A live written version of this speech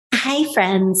Hi,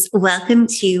 friends. Welcome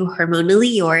to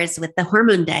Hormonally Yours with the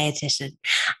Hormone Dietitian.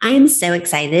 I am so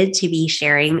excited to be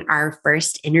sharing our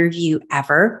first interview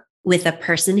ever with a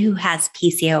person who has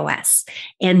PCOS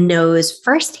and knows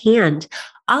firsthand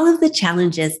all of the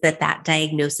challenges that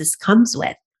diagnosis comes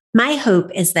with. My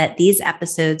hope is that these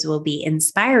episodes will be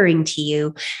inspiring to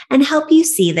you and help you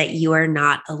see that you are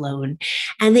not alone,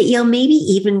 and that you'll maybe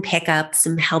even pick up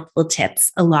some helpful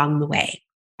tips along the way.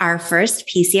 Our first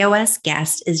PCOS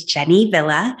guest is Jenny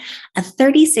Villa, a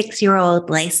 36-year-old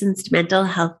licensed mental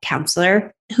health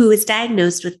counselor who was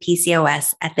diagnosed with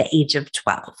PCOS at the age of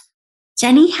 12.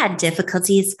 Jenny had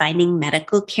difficulties finding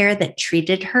medical care that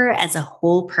treated her as a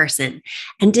whole person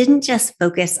and didn't just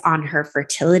focus on her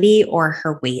fertility or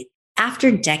her weight.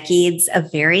 After decades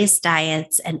of various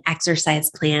diets and exercise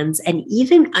plans, and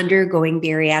even undergoing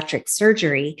bariatric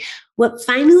surgery, what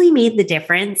finally made the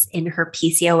difference in her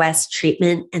PCOS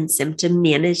treatment and symptom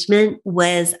management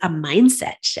was a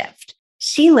mindset shift.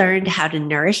 She learned how to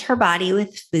nourish her body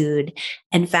with food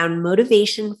and found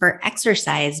motivation for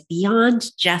exercise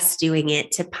beyond just doing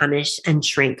it to punish and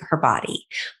shrink her body.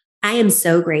 I am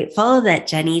so grateful that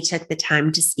Jenny took the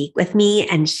time to speak with me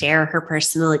and share her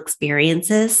personal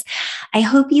experiences. I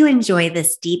hope you enjoy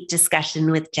this deep discussion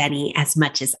with Jenny as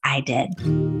much as I did.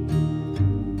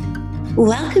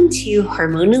 Welcome to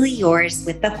Hormonally Yours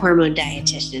with the Hormone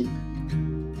Dietitian.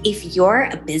 If you're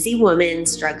a busy woman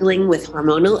struggling with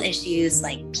hormonal issues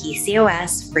like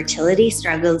PCOS, fertility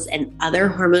struggles, and other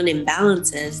hormone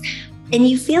imbalances, and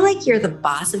you feel like you're the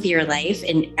boss of your life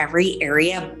in every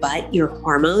area but your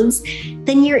hormones,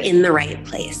 then you're in the right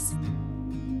place.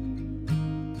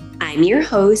 I'm your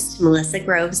host, Melissa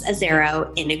Groves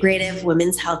Azero, integrative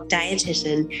women's health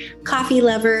dietitian, coffee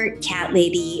lover, cat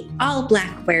lady, all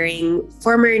black wearing,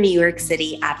 former New York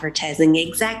City advertising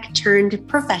exec turned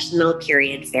professional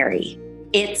period fairy.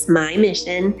 It's my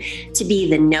mission to be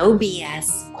the no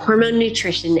BS hormone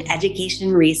nutrition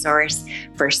education resource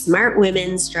for smart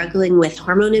women struggling with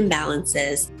hormone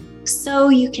imbalances, so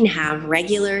you can have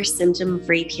regular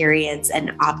symptom-free periods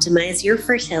and optimize your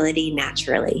fertility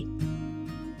naturally.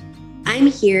 I'm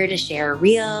here to share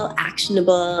real,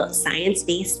 actionable,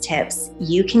 science-based tips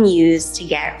you can use to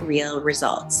get real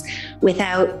results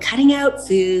without cutting out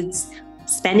foods,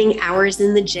 spending hours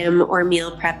in the gym or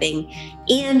meal prepping,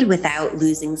 and without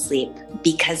losing sleep,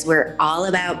 because we're all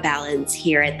about balance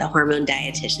here at the Hormone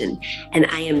Dietitian. And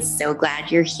I am so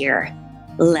glad you're here.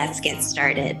 Let's get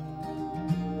started.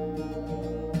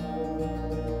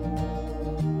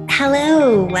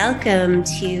 Hello, welcome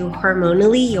to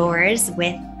Hormonally Yours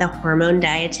with the Hormone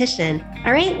Dietitian.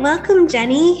 All right, welcome,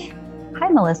 Jenny. Hi,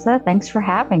 Melissa. Thanks for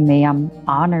having me. I'm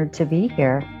honored to be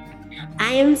here.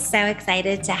 I am so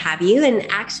excited to have you. And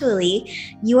actually,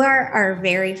 you are our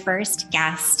very first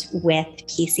guest with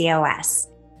PCOS.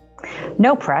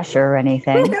 No pressure or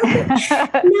anything.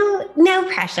 No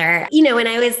pressure. You know, when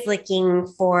I was looking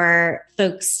for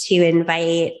folks to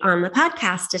invite on the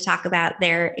podcast to talk about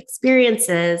their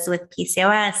experiences with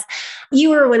PCOS, you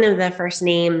were one of the first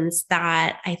names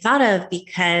that I thought of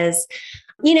because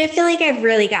I feel like I've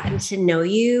really gotten to know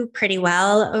you pretty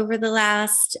well over the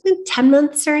last 10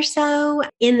 months or so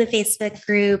in the Facebook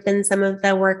group and some of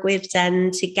the work we've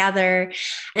done together.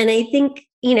 And I think,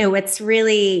 what's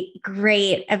really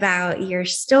great about your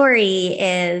story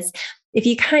is if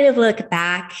you kind of look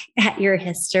back at your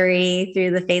history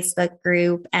through the Facebook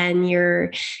group and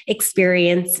your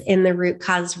experience in the root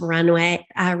cause runway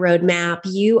roadmap,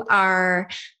 you are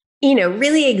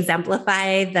really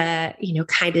exemplify the,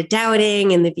 kind of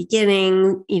doubting in the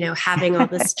beginning, having all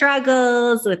the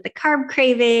struggles with the carb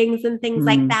cravings and things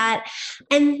like that.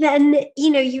 And then,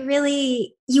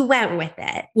 you went with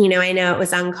it. I know it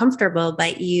was uncomfortable,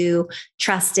 but you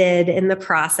trusted in the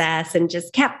process and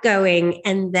just kept going.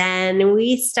 And then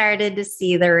we started to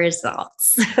see the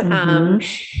results.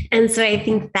 And so I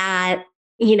think that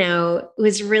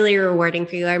was really rewarding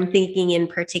for you. I'm thinking in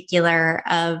particular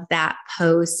of that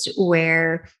post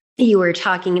where you were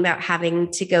talking about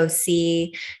having to go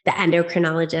see the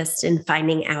endocrinologist and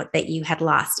finding out that you had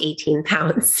lost 18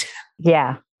 pounds.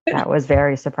 Yeah, that was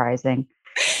very surprising.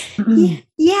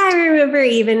 Yeah, I remember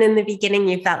even in the beginning,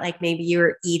 you felt like maybe you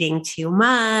were eating too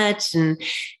much and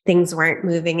things weren't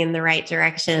moving in the right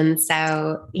direction.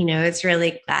 So, it's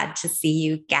really glad to see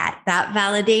you get that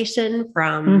validation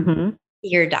from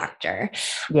your doctor.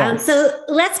 Yes. So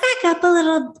let's back up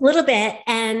a little bit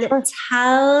and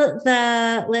tell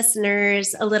the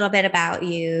listeners a little bit about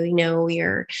you,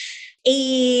 your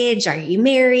age, are you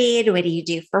married? What do you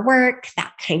do for work?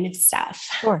 That kind of stuff.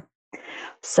 Sure.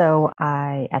 So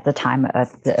at the time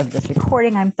of this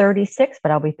recording, I'm 36,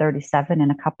 but I'll be 37 in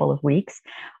a couple of weeks.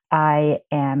 I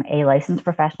am a licensed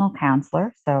professional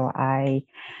counselor, so I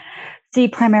see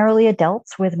primarily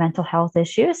adults with mental health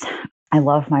issues. I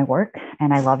love my work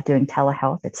and I love doing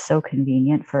telehealth. It's so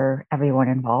convenient for everyone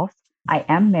involved. I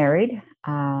am married.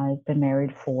 I've been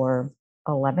married for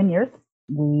 11 years.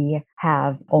 We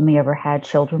have only ever had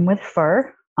children with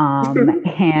fur.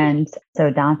 And so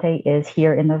Dante is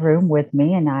here in the room with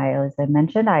me. And as I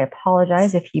mentioned, I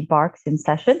apologize if he barks in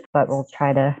session, but we'll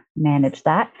try to manage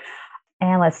that.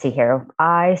 And let's see here.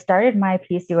 I started my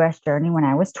PCOS journey when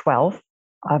I was 12.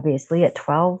 Obviously, at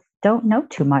 12, don't know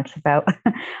too much about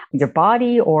your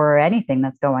body or anything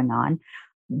that's going on.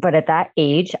 But at that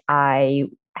age, I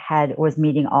was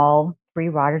meeting all 3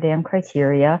 Rotterdam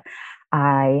criteria.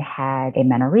 I had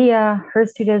amenorrhea,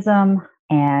 hirsutism,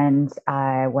 and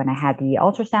when I had the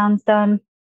ultrasounds done,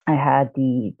 I had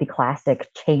the classic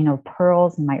chain of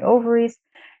pearls in my ovaries.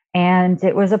 And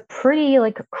it was a pretty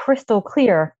crystal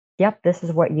clear, yep, this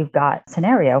is what you've got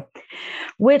scenario,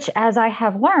 which, as I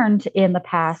have learned in the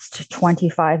past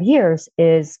 25 years,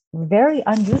 is very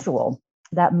unusual.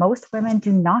 That most women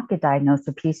do not get diagnosed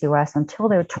with PCOS until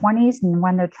their 20s and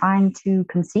when they're trying to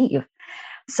conceive.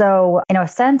 So, in a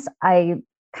sense, I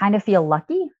kind of feel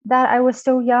lucky that I was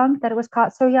so young, that it was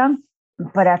caught so young.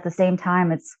 But at the same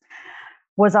time,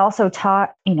 was also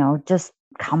taught, just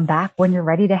come back when you're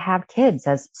ready to have kids,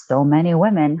 as so many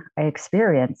women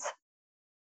experience.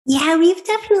 Yeah, we've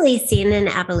definitely seen an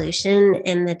evolution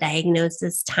in the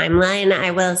diagnosis timeline.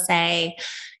 I will say,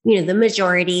 the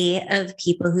majority of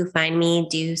people who find me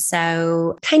do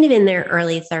so kind of in their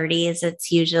early 30s.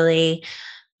 It's usually,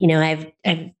 I've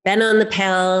been on the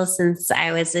pill since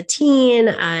I was a teen.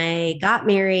 I got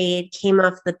married, came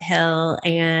off the pill,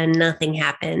 and nothing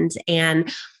happened.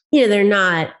 And, they're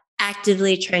not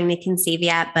actively trying to conceive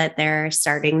yet, but they're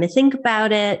starting to think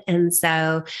about it. And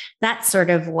so that's sort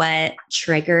of what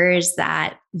triggers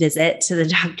that visit to the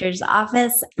doctor's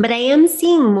office. But I am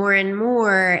seeing more and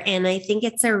more, and I think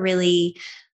it's a really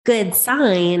good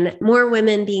sign, more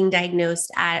women being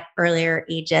diagnosed at earlier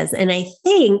ages. And I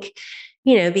think,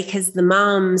 because the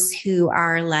moms who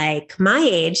are like my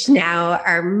age now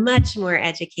are much more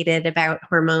educated about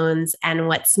hormones and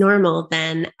what's normal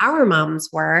than our moms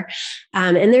were.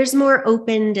 And there's more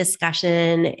open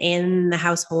discussion in the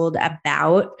household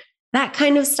about that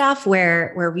kind of stuff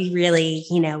where we really,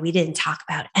 we didn't talk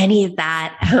about any of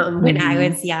that when I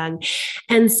was young.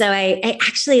 And so I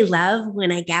actually love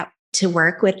when I get to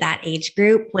work with that age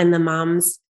group, when the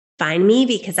moms find me,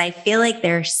 because I feel like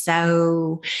there's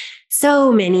so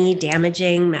many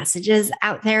damaging messages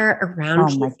out there around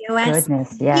PCOS.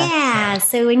 Goodness, yeah.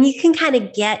 So when you can kind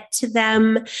of get to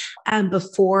them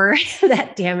before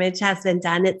that damage has been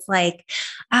done, it's like,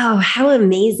 oh, how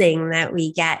amazing that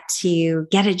we get to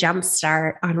get a jump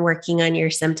start on working on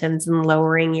your symptoms and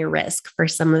lowering your risk for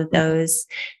some of those,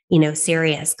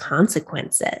 serious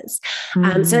consequences.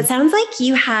 So it sounds like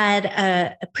you had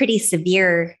a pretty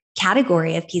severe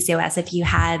category of PCOS. If you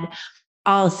had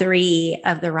all 3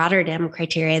 of the Rotterdam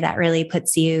criteria, that really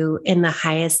puts you in the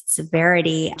highest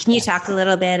severity. Can you talk a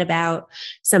little bit about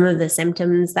some of the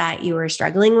symptoms that you were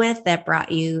struggling with that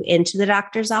brought you into the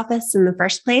doctor's office in the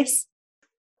first place?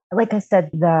 Like I said,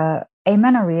 the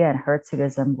amenorrhea and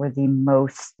hirsutism were the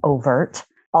most overt.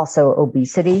 Also,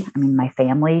 obesity. I mean, my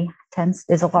family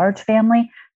is a large family,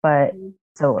 but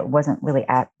so it wasn't really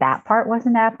that part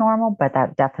wasn't abnormal, but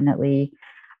that definitely,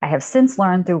 I have since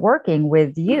learned through working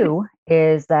with you,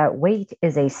 is that weight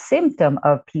is a symptom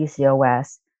of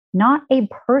PCOS, not a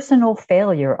personal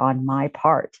failure on my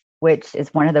part, which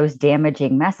is one of those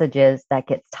damaging messages that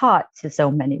gets taught to so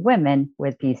many women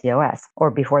with PCOS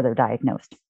or before they're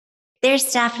diagnosed.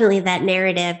 There's definitely that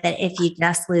narrative that if you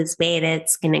just lose weight,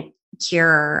 it's going to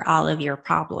cure all of your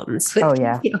problems with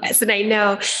PCOS. And I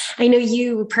know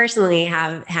you personally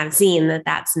have seen that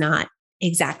that's not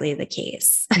exactly the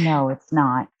case. No, it's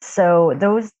not. So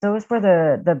those were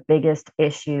the biggest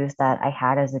issues that I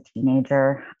had as a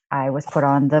teenager. I was put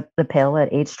on the pill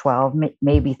at age 12,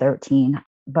 maybe 13,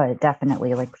 but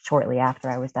definitely shortly after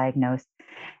I was diagnosed,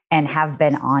 and have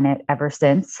been on it ever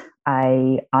since.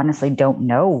 I honestly don't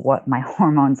know what my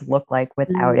hormones look like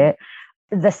without it.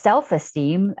 The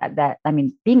self-esteem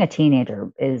being a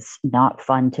teenager is not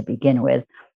fun to begin with,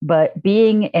 but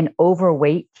being an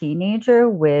overweight teenager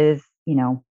with,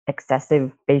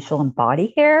 excessive facial and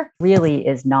body hair really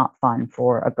is not fun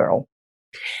for a girl.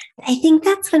 I think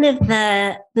that's one of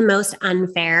the most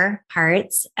unfair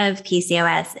parts of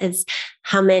PCOS is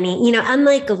how many,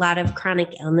 unlike a lot of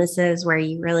chronic illnesses where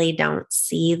you really don't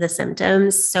see the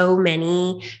symptoms, so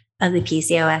many of the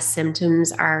PCOS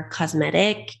symptoms are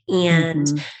cosmetic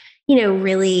and,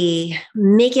 really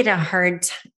make it a hard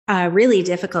a really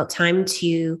difficult time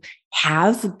to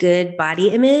have good body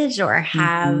image or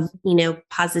have,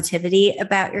 positivity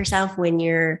about yourself when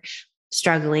you're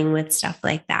struggling with stuff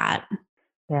like that.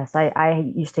 Yes,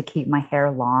 I used to keep my hair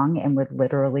long and would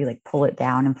literally like pull it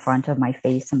down in front of my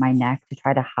face and my neck to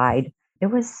try to hide. It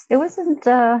wasn't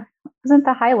the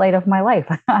highlight of my life.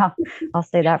 I'll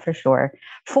say that for sure.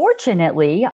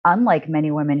 Fortunately, unlike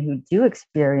many women who do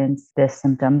experience this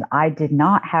symptom, I did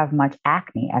not have much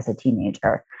acne as a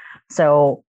teenager.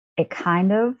 So it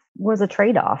kind of was a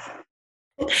trade-off.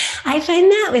 I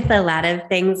find that with a lot of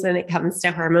things when it comes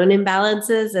to hormone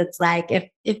imbalances, it's like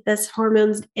if this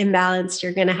hormone's imbalanced,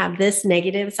 you're going to have this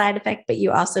negative side effect, but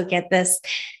you also get this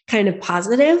kind of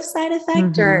positive side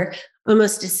effect or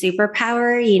almost a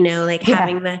superpower, like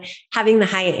having the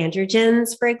high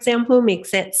androgens, for example,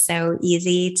 makes it so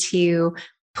easy to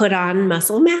put on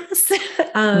muscle mass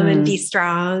and be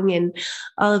strong and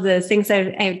all of those things.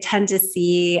 I tend to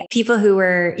see people who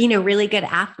were, really good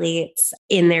athletes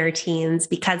in their teens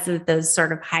because of those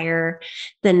sort of higher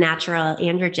than natural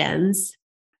androgens.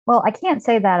 Well, I can't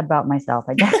say that about myself.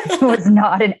 I definitely was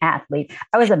not an athlete.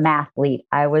 I was a mathlete.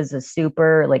 I was a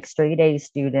super like straight A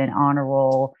student, honor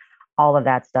roll, all of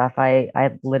that stuff. I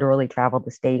literally traveled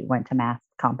the state, went to math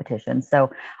competitions.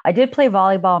 So I did play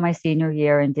volleyball my senior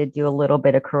year and did do a little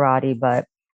bit of karate, but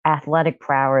athletic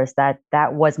prowess, that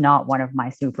was not one of my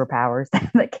superpowers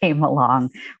that came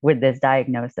along with this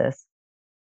diagnosis.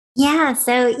 Yeah.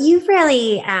 So you've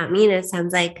really, it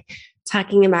sounds like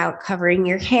talking about covering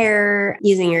your hair,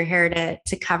 using your hair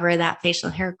to cover that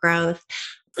facial hair growth.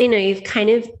 You've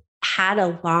kind of had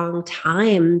a long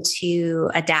time to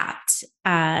adapt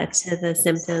to the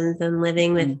symptoms and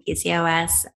living with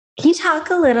PCOS. Can you talk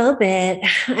a little bit?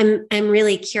 I'm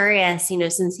really curious,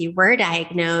 since you were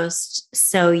diagnosed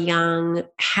so young,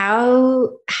 how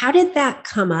did that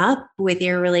come up with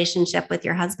your relationship with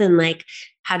your husband? Like,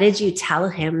 how did you tell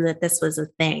him that this was a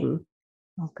thing?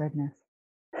 Oh, goodness.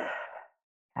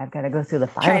 I've got to go through the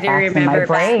Try to Firefox in my remember back.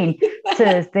 brain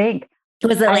to think.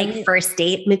 Was it like first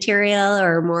date material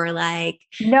or more like?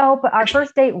 No, but our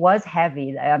first date was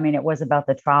heavy. I mean, it was about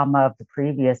the trauma of the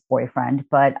previous boyfriend,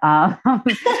 but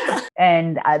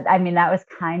and I mean that was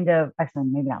kind of actually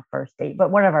maybe not first date,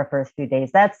 but one of our first few days.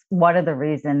 That's one of the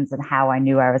reasons and how I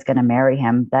knew I was going to marry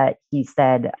him. That he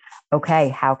said, "Okay,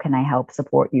 how can I help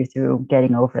support you through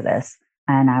getting over this?"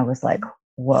 And I was like,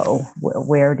 "Whoa,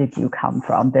 where did you come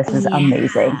from? This is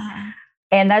amazing."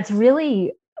 And that's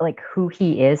really like who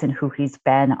he is and who he's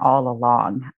been all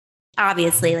along.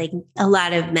 Obviously, like a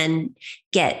lot of men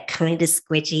get kind of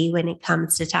squidgy when it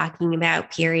comes to talking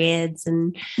about periods.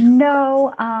 And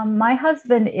no, my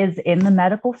husband is in the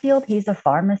medical field. He's a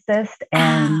pharmacist.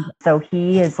 And so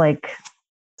he is like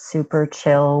super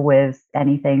chill with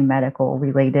anything medical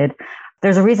related.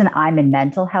 There's a reason I'm in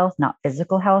mental health, not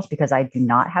physical health, because I do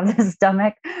not have the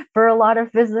stomach for a lot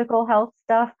of physical health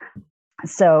stuff.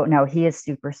 So no, he is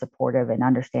super supportive and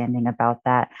understanding about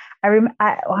that. I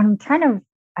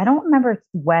don't remember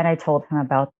when I told him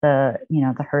about the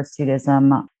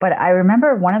hirsutism, but I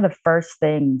remember one of the first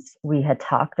things we had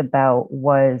talked about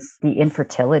was the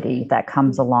infertility that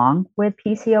comes along with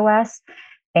PCOS.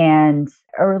 And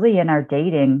early in our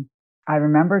dating, I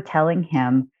remember telling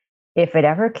him if it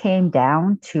ever came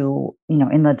down to,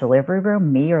 in the delivery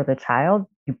room, me or the child,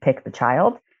 you pick the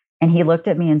child. And he looked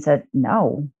at me and said,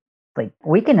 no, like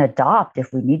we can adopt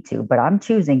if we need to, but I'm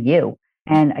choosing you.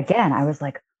 And again, I was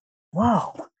like,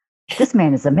 whoa, this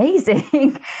man is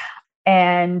amazing.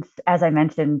 And as I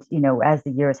mentioned, as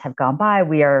the years have gone by,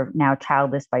 we are now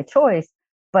childless by choice.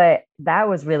 But that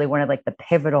was really one of like the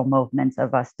pivotal moments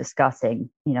of us discussing,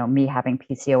 me having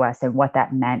PCOS and what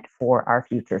that meant for our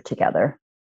future together.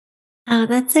 Oh,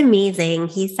 that's amazing.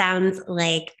 He sounds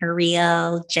like a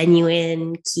real,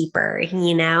 genuine keeper,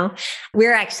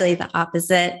 We're actually the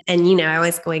opposite. And, I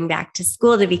was going back to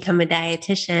school to become a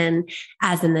dietitian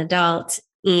as an adult.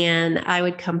 And I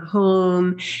would come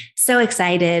home so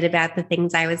excited about the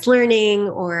things I was learning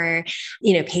or,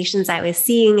 patients I was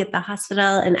seeing at the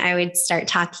hospital. And I would start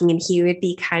talking and he would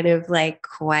be kind of like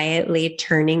quietly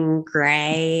turning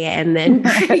gray and then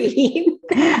green.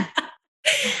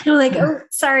 I'm like, oh,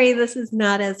 sorry, this is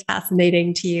not as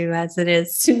fascinating to you as it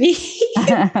is to me.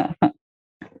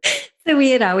 So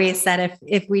we had always said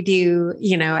if we do,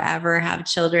 ever have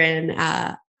children,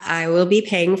 I will be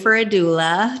paying for a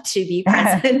doula to be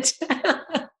present.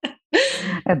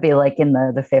 It'd be like in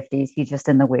the 50s. He's just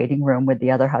in the waiting room with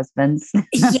the other husbands.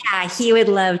 Yeah, he would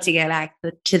love to go back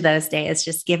to those days.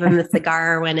 Just give him the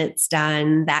cigar when it's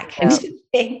done, that kind of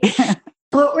thing.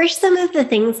 What were some of the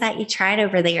things that you tried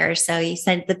over the years? So you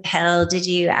said the pill. Did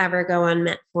you ever go on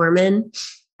metformin?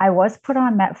 I was put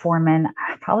on metformin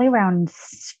probably around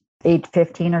age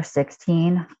 15 or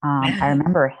 16. I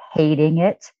remember hating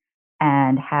it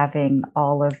and having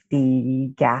all of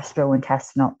the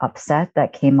gastrointestinal upset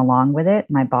that came along with it.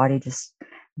 My body just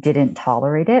didn't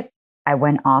tolerate it. I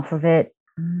went off of it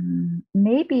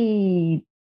maybe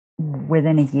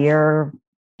within a year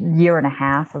and a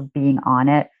half of being on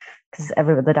it, because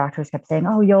the doctors kept saying,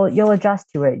 "Oh, you'll adjust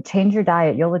to it. Change your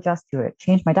diet. You'll adjust to it."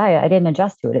 Change my diet. I didn't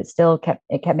adjust to it.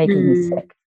 It kept making me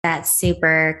sick. That's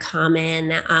super common.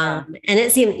 Yeah. And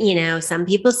it seems, some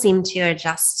people seem to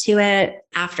adjust to it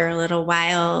after a little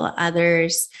while.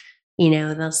 Others,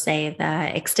 they'll say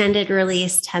the extended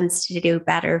release tends to do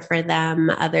better for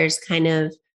them. Others kind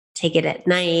of take it at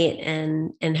night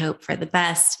and hope for the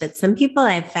best. But some people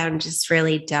I've found just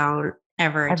really don't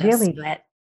ever I adjust really to it.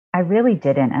 I really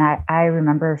didn't. And I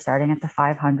remember starting at the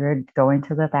 500, going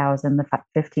to the 1,000, the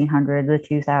 1,500, the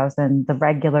 2,000, the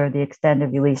regular, the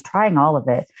extended release, trying all of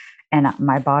it. And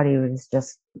my body was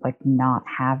just like not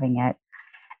having it.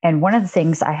 And one of the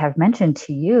things I have mentioned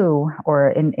to you or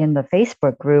in the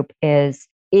Facebook group is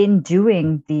in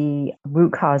doing the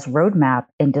root cause roadmap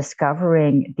and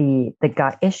discovering the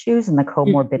gut issues and the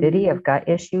comorbidity of gut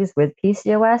issues with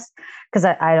PCOS, because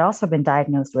I'd also been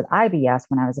diagnosed with IBS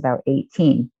when I was about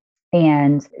 18.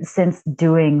 And since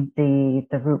doing the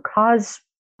root cause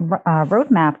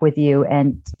roadmap with you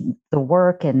and the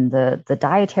work and the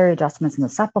dietary adjustments and the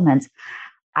supplements,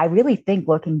 I really think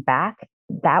looking back,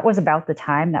 that was about the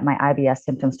time that my IBS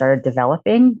symptoms started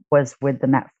developing, was with the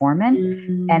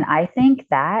metformin. And I think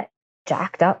that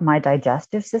jacked up my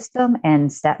digestive system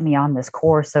and set me on this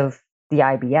course of the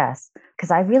IBS, because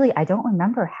I don't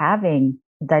remember having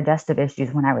digestive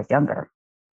issues when I was younger.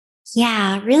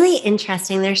 Yeah, really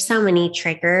interesting. There's so many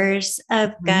triggers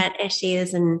of Mhm. gut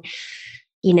issues. And,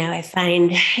 I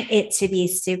find it to be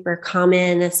super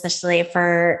common, especially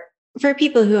for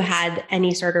people who had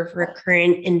any sort of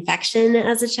recurrent infection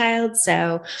as a child.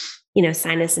 So,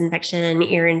 sinus infection,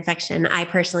 ear infection. I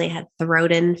personally had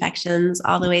throat infections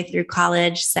all the way through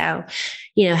college. So,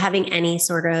 having any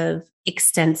sort of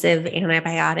extensive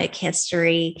antibiotic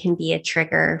history can be a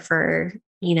trigger for,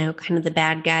 kind of the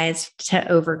bad guys to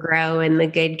overgrow and the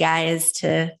good guys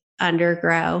to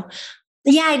undergrow.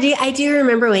 Yeah, I do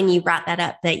remember when you brought that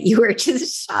up that you were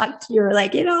just shocked. You were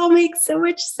like, it all makes so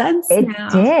much sense It now.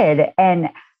 did. And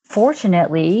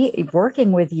fortunately,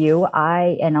 working with you,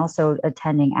 and also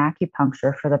attending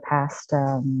acupuncture for the past,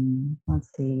 let's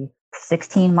see,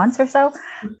 16 months or so.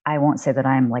 I won't say that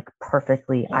I'm like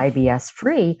perfectly IBS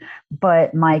free,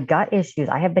 but my gut issues,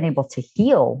 I have been able to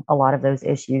heal a lot of those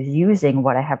issues using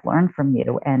what I have learned from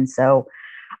you. And so,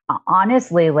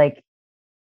 honestly, like,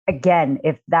 again,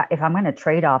 if I'm going to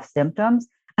trade off symptoms,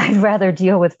 I'd rather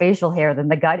deal with facial hair than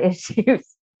the gut issues.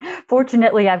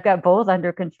 Fortunately, I've got both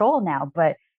under control now,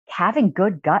 but having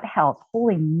good gut health,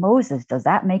 holy Moses, does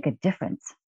that make a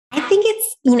difference? I think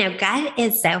it's, gut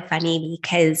is so funny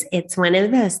because it's one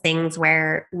of those things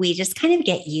where we just kind of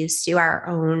get used to our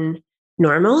own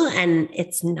normal, and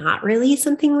it's not really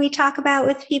something we talk about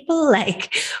with people,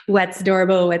 like what's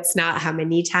normal, what's not, how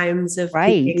many times of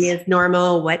Right. pooping is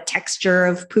normal, what texture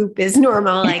of poop is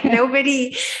normal. Like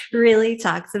nobody really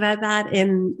talks about that.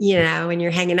 And, when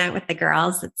you're hanging out with the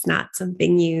girls, it's not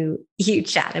something you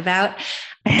chat about.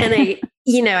 And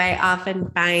I often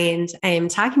find I am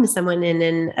talking to someone in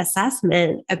an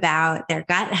assessment about their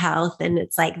gut health, and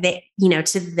it's like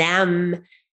to them,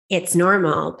 it's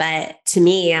normal. But to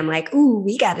me, I'm like, ooh,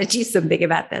 we got to do something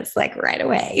about this like right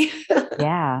away.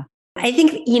 Yeah. I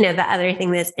think, the other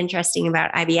thing that's interesting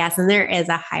about IBS, and there is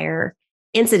a higher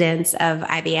incidence of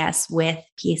IBS with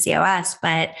PCOS,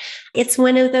 but it's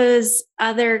one of those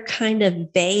other kind of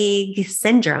vague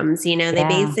syndromes. They Yeah.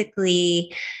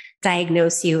 basically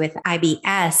diagnose you with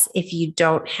IBS if you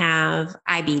don't have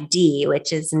IBD,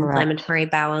 which is Correct. inflammatory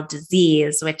bowel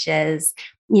disease, which is,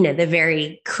 the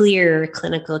very clear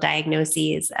clinical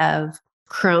diagnoses of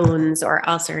Crohn's or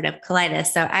ulcerative colitis.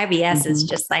 So IBS is Hmm.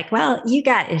 just like, well, you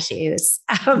got issues.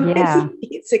 It's Yeah.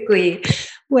 basically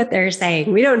what they're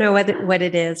saying. We don't know what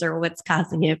it is or what's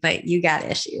causing it, but you got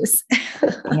issues.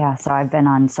 Yeah. So I've been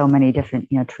on so many different,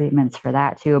 treatments for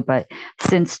that too. But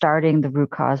since starting the root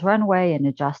cause runway and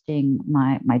adjusting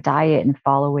my diet and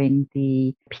following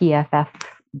the PFF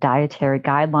dietary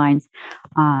guidelines,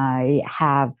 I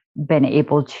have been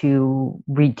able to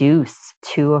reduce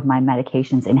two of my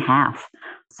medications in half.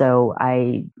 So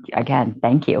again,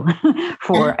 thank you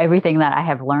for everything that I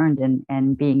have learned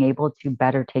and being able to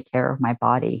better take care of my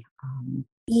body.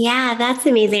 Yeah, that's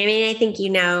amazing. I mean, I think,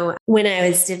 when I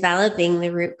was developing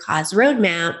the root cause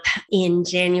roadmap in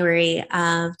January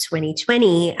of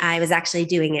 2020, I was actually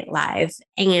doing it live.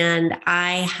 And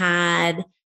I had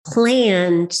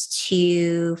planned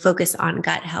to focus on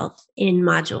gut health in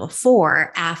module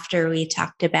 4 after we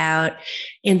talked about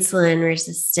insulin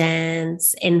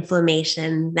resistance,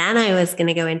 inflammation. Then I was going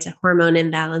to go into hormone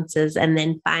imbalances and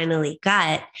then finally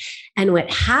gut. And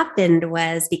what happened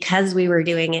was because we were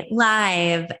doing it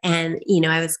live and,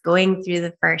 I was going through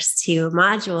the first two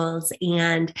modules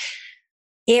and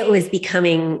it was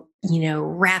becoming,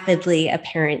 rapidly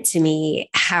apparent to me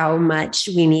how much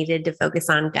we needed to focus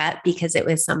on gut because it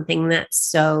was something that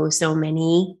so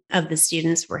many of the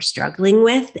students were struggling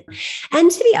with. And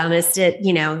to be honest,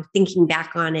 thinking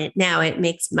back on it now, it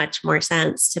makes much more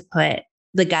sense to put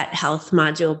the gut health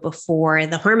module before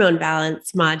the hormone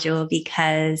balance module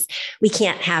because we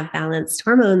can't have balanced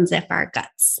hormones if our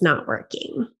gut's not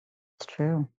working. It's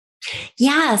true.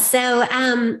 Yeah. So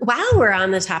while we're on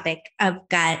the topic of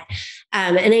gut,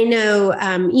 and I know,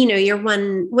 you're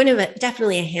one of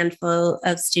definitely a handful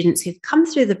of students who've come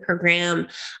through the program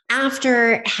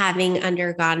after having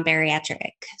undergone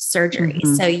bariatric surgery.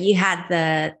 Mm-hmm. So you had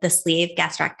the sleeve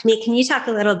gastrectomy. Can you talk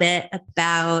a little bit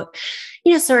about,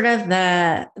 sort of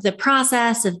the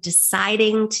process of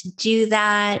deciding to do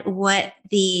that, what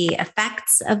the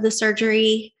effects of the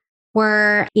surgery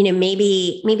were,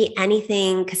 maybe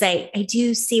anything, because I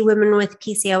do see women with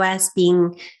PCOS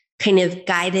being kind of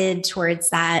guided towards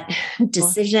that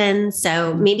decision.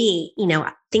 So maybe,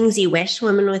 things you wish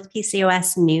women with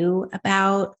PCOS knew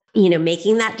about,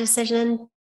 making that decision.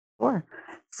 Sure.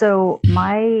 So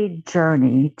my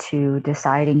journey to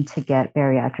deciding to get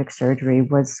bariatric surgery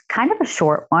was kind of a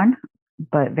short one,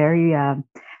 but very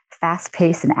fast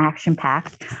paced and action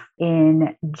packed.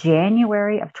 In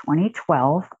January of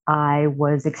 2012, I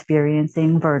was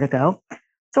experiencing vertigo.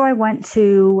 So I went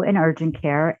to an urgent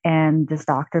care and this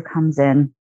doctor comes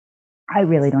in. I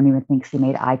really don't even think she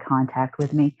made eye contact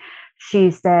with me.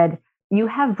 She said, "You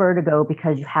have vertigo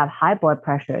because you have high blood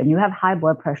pressure, and you have high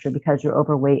blood pressure because you're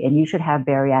overweight, and you should have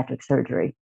bariatric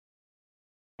surgery."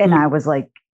 And I was like,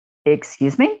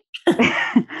 "Excuse me?"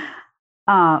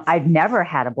 I've never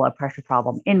had a blood pressure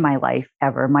problem in my life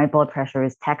ever. My blood pressure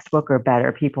is textbook or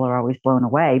better. People are always blown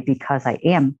away because I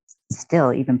am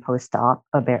still, even post-op,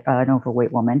 an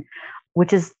overweight woman,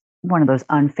 which is one of those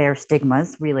unfair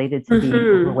stigmas related to being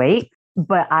overweight.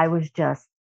 But I was just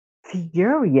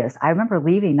furious. I remember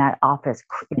leaving that office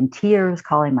in tears,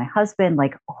 calling my husband,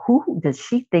 like, who does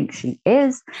she think she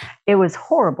is? It was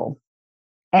horrible.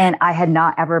 And I had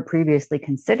not ever previously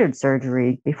considered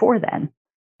surgery before then.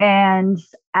 And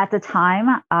at the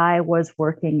time, I was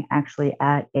working actually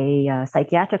at a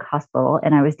psychiatric hospital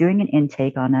and I was doing an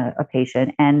intake on a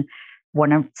patient. And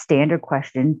one of standard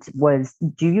questions was,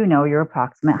 "Do you know your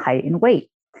approximate height and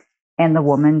weight?" And the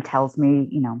woman tells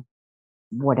me,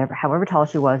 whatever, however tall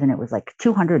she was, and it was like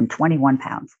 221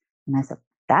 pounds. And I said,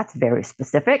 "That's very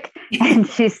specific." And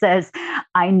she says,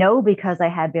 "I know because I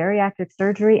had bariatric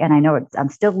surgery and I know I'm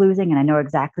still losing and I know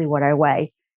exactly what I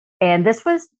weigh." And this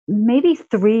was maybe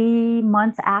 3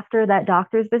 months after that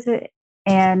doctor's visit.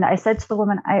 And I said to the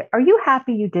woman, "Are you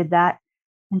happy you did that?"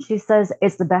 And she says,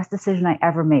 "It's the best decision I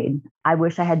ever made. I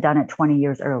wish I had done it 20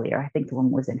 years earlier." I think the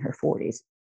woman was in her 40s.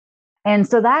 And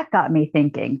so that got me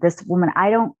thinking, this woman,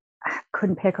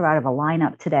 couldn't pick her out of a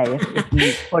lineup today if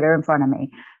you put her in front of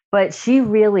me. But she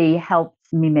really helped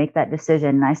me make that decision.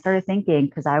 And I started thinking,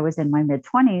 because I was in my mid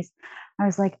 20s, I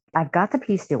was like, I've got the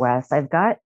PCOS, I've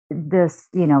got this,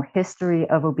 history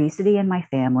of obesity in my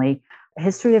family,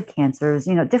 history of cancers,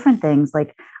 different things.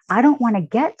 Like, I don't want to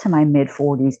get to my mid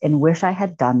 40s and wish I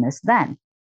had done this then.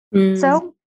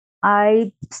 So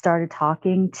I started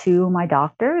talking to my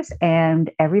doctors, and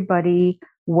everybody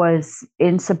was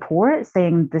in support,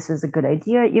 saying this is a good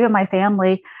idea. Even my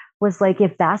family was like,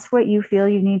 "If that's what you feel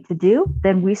you need to do,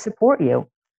 then we support you."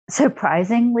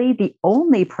 Surprisingly, the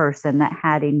only person that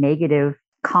had a negative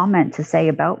comment to say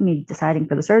about me deciding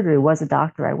for the surgery was a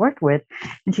doctor I worked with.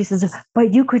 And she says,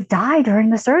 "But you could die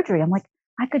during the surgery." I'm like,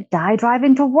 "I could die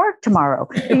driving to work tomorrow."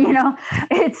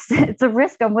 It's a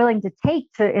risk I'm willing to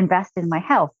take to invest in my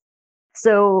health.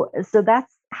 So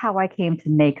that's how I came to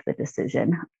make the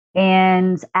decision.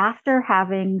 And after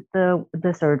having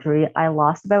the surgery, I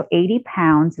lost about 80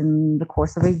 pounds in the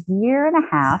course of a year and a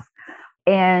half.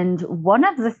 And one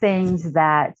of the things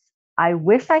that I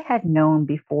wish I had known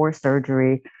before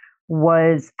surgery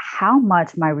was how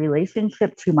much my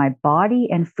relationship to my body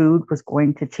and food was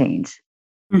going to change.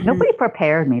 Nobody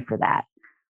prepared me for that.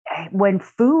 When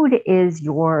food is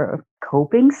your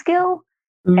coping skill,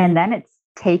 and then it's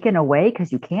taken away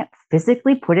because you can't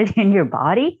physically put it in your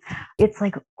body. It's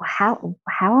like, how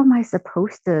am I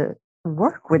supposed to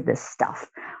work with this stuff?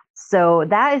 So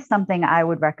that is something I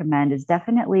would recommend, is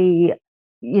definitely,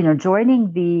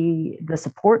 joining the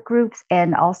support groups,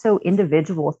 and also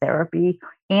individual therapy,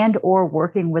 and or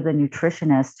working with a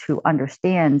nutritionist who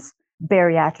understands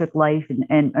bariatric life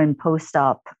and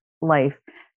post-op life,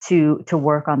 to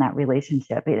work on that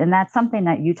relationship. And that's something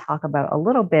that you talk about a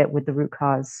little bit with the root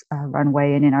cause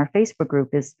runway, and in our Facebook group,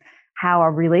 is how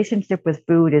our relationship with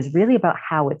food is really about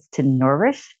how it's to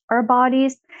nourish our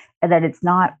bodies, and that it's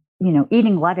not,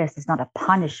 eating lettuce is not a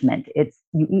punishment. It's,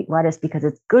 you eat lettuce because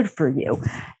it's good for you.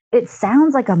 It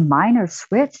sounds like a minor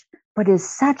switch, but is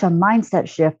such a mindset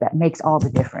shift that makes all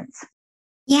the difference.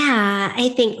 Yeah, I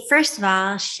think first of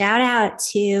all, shout out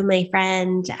to my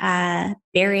friend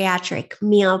Bariatric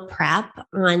Meal Prep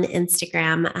on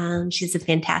Instagram. She's a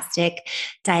fantastic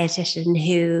dietitian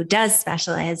who does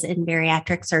specialize in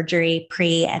bariatric surgery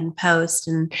pre and post,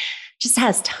 and just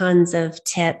has tons of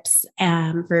tips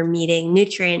for meeting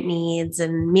nutrient needs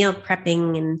and meal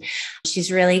prepping. And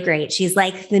she's really great. She's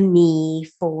like the me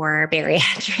for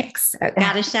bariatrics. So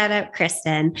gotta shout out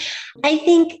Kristen. I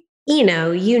think as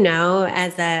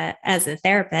a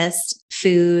therapist,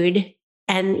 food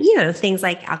and, things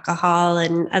like alcohol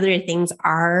and other things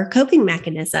are coping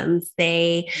mechanisms.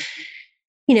 They,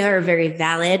 are very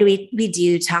valid. We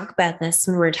do talk about this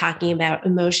when we're talking about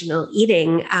emotional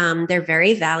eating. They're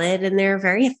very valid and they're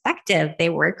very effective. They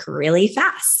work really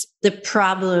fast. The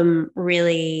problem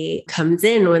really comes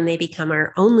in when they become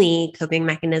our only coping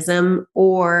mechanism,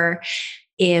 or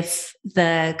if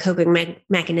the coping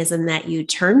mechanism that you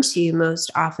turn to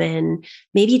most often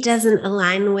maybe doesn't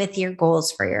align with your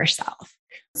goals for yourself.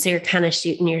 So you're kind of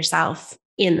shooting yourself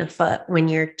in the foot when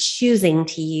you're choosing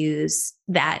to use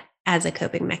that as a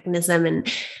coping mechanism.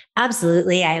 And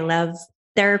absolutely, I love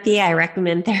therapy. I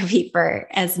recommend therapy for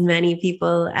as many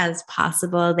people as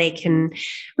possible. They can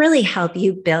really help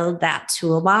you build that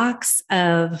toolbox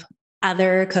of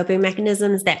other coping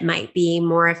mechanisms that might be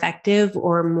more effective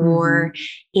or more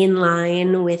in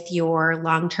line with your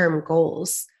long-term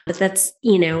goals. But that's,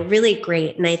 really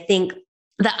great. And I think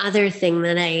the other thing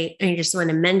that I just want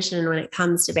to mention when it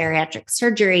comes to bariatric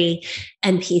surgery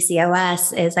and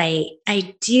PCOS is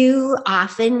I do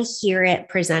often hear it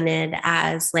presented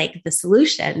as like the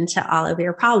solution to all of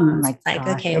your problems. Oh my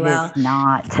gosh, okay, well, it's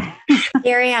not.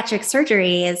 bariatric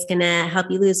surgery is going to help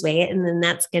you lose weight, and then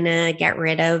that's going to get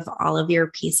rid of all of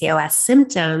your PCOS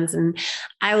symptoms. And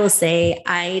I will say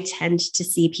I tend to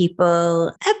see people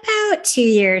about 2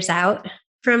 years out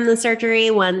from the surgery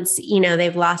once,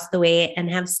 they've lost the weight and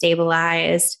have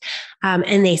stabilized.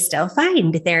 And they still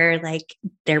find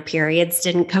their periods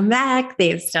didn't come back.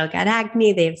 They've still got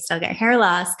acne. They've still got hair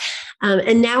loss.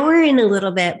 And now we're in a little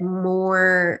bit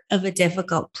more of a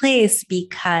difficult place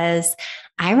because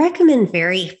I recommend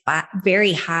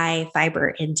very high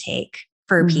fiber intake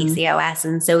for PCOS.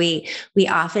 And so we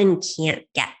often can't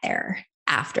get there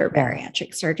after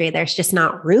bariatric surgery. There's just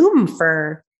not room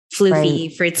for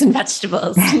floofy fruits and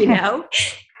vegetables, Yeah,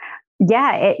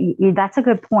 that's a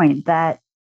good point. That,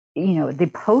 the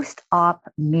post-op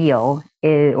meal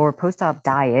or post-op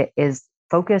diet is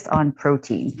focused on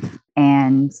protein,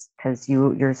 and because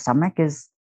your stomach is,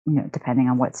 depending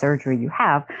on what surgery you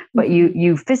have, but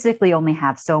you physically only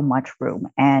have so much room,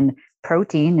 and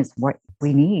protein is what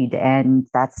we need. And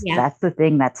that's the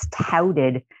thing that's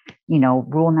touted,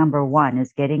 rule number one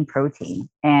is getting protein.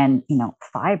 And,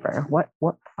 fiber, what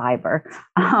fiber?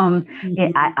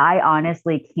 I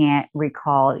honestly can't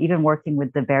recall even working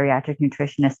with the bariatric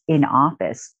nutritionist in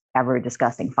office ever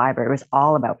discussing fiber. It was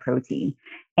all about protein.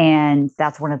 And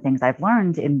that's one of the things I've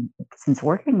learned since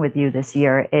working with you this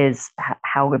year is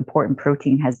how important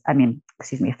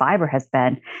fiber has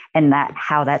been, and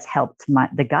how that's helped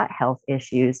the gut health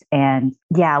issues. And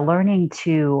learning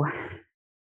to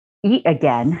eat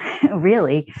again,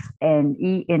 really, and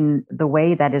eat in the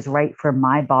way that is right for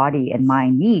my body and my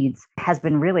needs has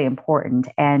been really important.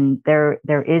 And there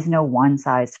is no one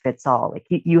size fits all. Like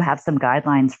you have some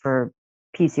guidelines for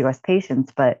PCOS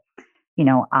patients, but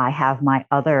I have my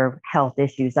other health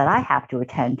issues that I have to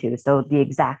attend to. So the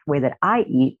exact way that I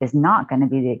eat is not going to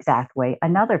be the exact way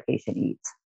another patient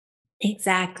eats.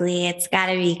 Exactly. It's got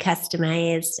to be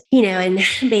customized, and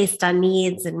based on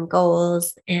needs and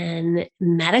goals and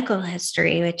medical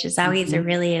history, which is always a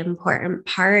really important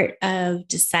part of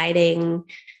deciding,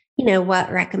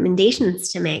 what recommendations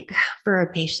to make for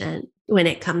a patient when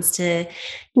it comes to,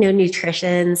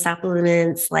 nutrition,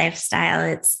 supplements,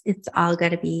 lifestyle. It's all got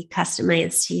to be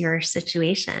customized to your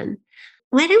situation.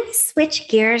 Why don't we switch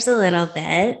gears a little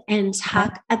bit and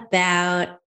talk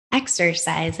about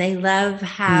Exercise. I love Mm.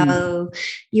 how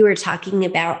you were talking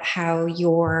about how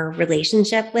your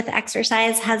relationship with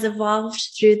exercise has evolved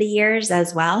through the years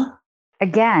as well.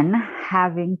 Again,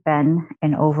 having been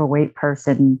an overweight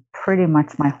person pretty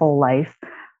much my whole life,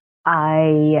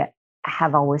 I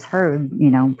have always heard,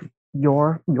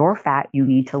 you're fat, you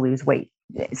need to lose weight.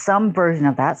 Some version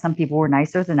of that. Some people were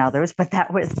nicer than others, but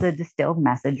that was the distilled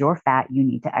message. You're fat, you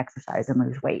need to exercise and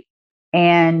lose weight.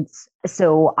 And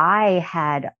so I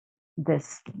had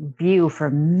this view for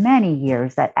many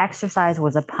years that exercise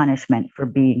was a punishment for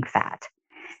being fat.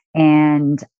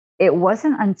 And it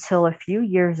wasn't until a few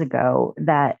years ago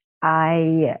that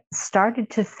I started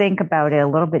to think about it a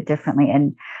little bit differently.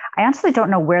 And I honestly don't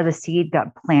know where the seed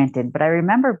got planted, but I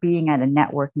remember being at a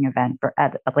networking event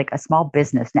at like a small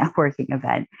business networking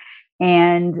event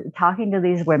and talking to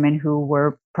these women who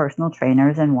were personal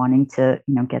trainers and wanting to,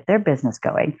 get their business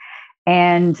going.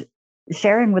 And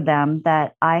sharing with them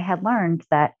that I had learned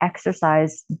that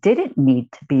exercise didn't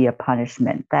need to be a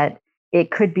punishment, that it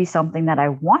could be something that I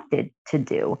wanted to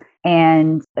do.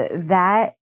 And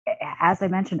that, as I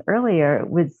mentioned earlier,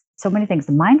 with so many things,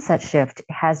 the mindset shift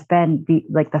has been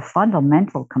the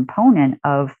fundamental component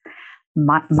of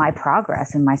my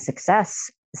progress and my success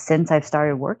since I've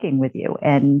started working with you,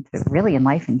 and really in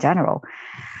life in general.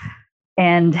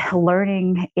 And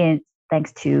learning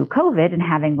thanks to COVID and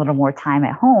having a little more time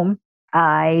at home,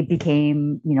 I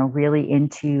became, really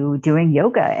into doing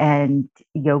yoga, and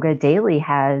yoga daily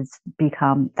has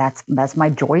become that's my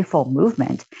joyful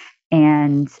movement.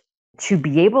 And to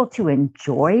be able to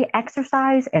enjoy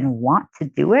exercise and want to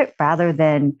do it rather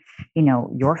than,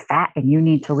 you're fat and you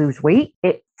need to lose weight,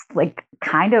 it's like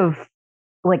kind of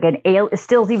like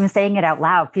still even saying it out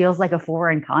loud feels like a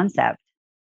foreign concept.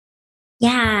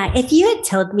 Yeah. If you had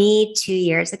told me 2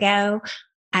 years ago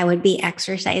I would be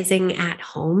exercising at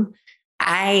home,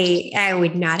 I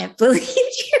would not have believed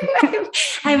you.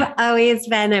 I've always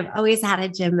had a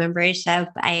gym membership.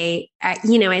 I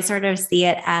sort of see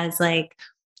it as like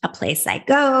a place I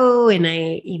go and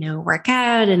I, work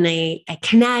out and I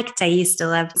connect. I used to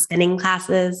love spinning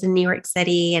classes in New York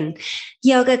City and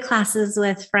yoga classes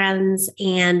with friends.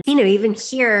 And, even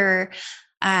here,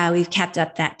 we've kept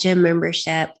up that gym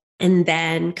membership and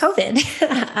then COVID.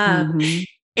 Mm-hmm.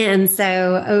 And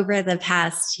so over the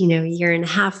past, year and a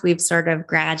half, we've sort of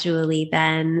gradually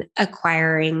been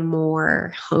acquiring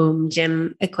more home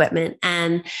gym equipment.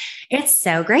 And it's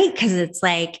so great because it's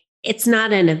like, it's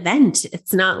not an event.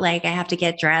 It's not like I have to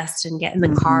get dressed and get in the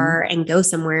Mm-hmm. car and go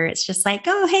somewhere. It's just like,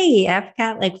 oh, hey, I've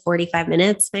got like 45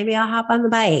 minutes. Maybe I'll hop on the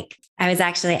bike. I was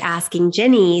actually asking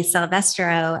Ginny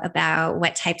Silvestro about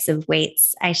what types of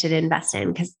weights I should invest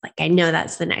in because, like, I know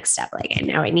that's the next step. Like, I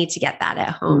know I need to get that at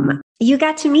home. Mm-hmm. You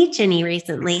got to meet Ginny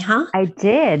recently, huh? I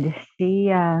did.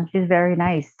 She's very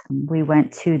nice. We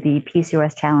went to the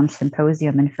PCOS Challenge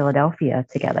Symposium in Philadelphia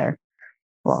together.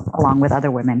 Well, along with other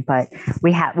women, but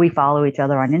we follow each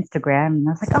other on Instagram. And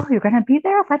I was like, "Oh, you're going to be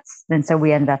there? And so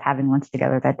we ended up having lunch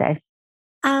together that day."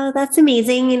 Oh, that's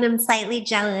amazing. And I'm slightly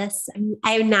jealous.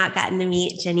 I've not gotten to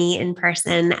meet Ginny in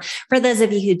person. For those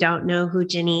of you who don't know who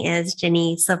Ginny is,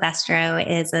 Ginny Silvestro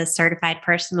is a certified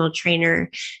personal trainer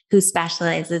who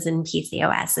specializes in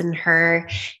PCOS. And her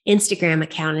Instagram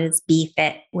account is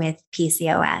BeFit with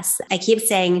PCOS. I keep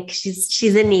saying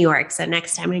she's in New York. So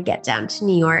next time I get down to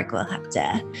New York, we'll have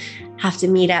to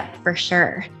meet up for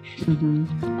sure. Mm-hmm.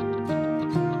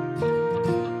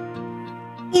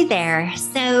 Hey there.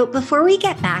 So before we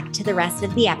get back to the rest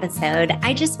of the episode,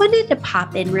 I just wanted to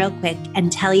pop in real quick and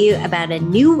tell you about a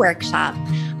new workshop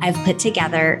I've put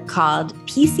together called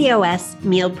PCOS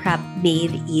Meal Prep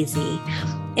Made Easy.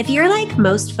 If you're like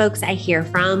most folks I hear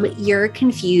from, you're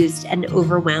confused and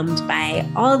overwhelmed by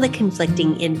all the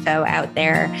conflicting info out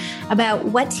there about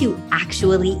what to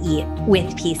actually eat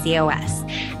with PCOS.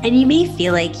 And you may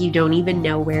feel like you don't even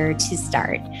know where to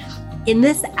start. In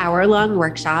this hour-long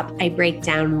workshop, I break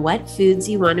down what foods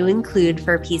you want to include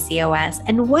for PCOS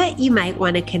and what you might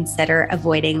want to consider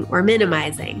avoiding or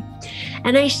minimizing.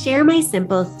 And I share my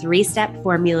simple 3-step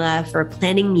formula for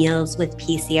planning meals with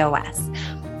PCOS.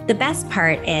 The best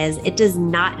part is it does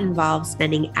not involve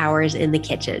spending hours in the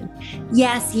kitchen.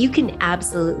 Yes, you can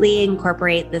absolutely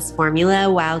incorporate this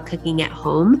formula while cooking at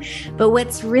home, but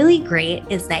what's really great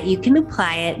is that you can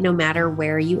apply it no matter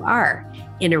where you are.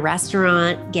 In a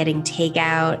restaurant, getting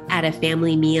takeout, at a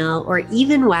family meal, or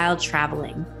even while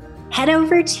traveling. Head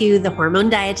over to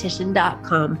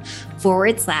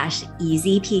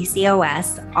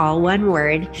thehormonedietitian.com/easypcos, all one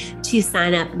word, to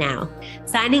sign up now.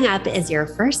 Signing up is your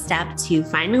first step to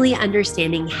finally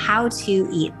understanding how to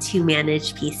eat to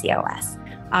manage PCOS.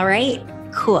 All right,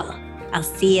 cool. I'll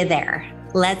see you there.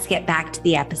 let's get back to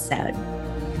the episode.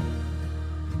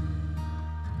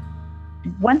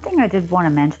 One thing I did want to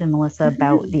mention, Melissa,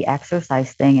 about the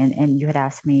exercise thing, and you had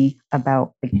asked me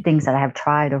about the things that I have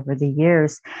tried over the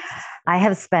years. I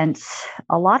have spent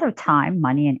a lot of time,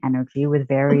 money, and energy with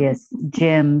various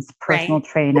gyms, personal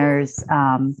trainers,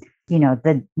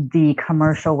 the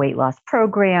commercial weight loss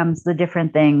programs, the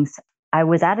different things. I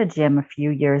was at a gym a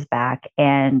few years back,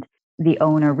 and the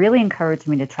owner really encouraged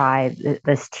me to try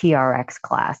this TRX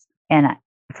class. And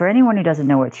for anyone who doesn't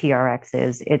know what TRX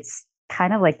is, it's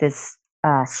kind of like this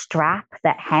strap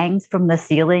that hangs from the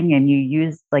ceiling, and you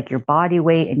use like your body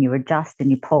weight and you adjust and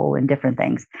you pull and different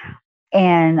things.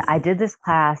 And I did this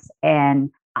class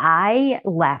and I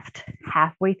left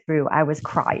halfway through. I was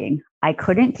crying. I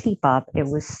couldn't keep up. It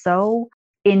was so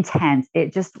intense.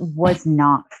 It just was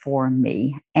not for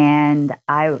me. And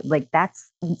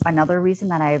that's another reason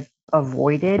that I've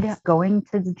avoided going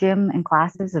to the gym and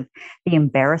classes, of the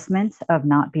embarrassment of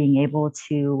not being able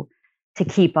to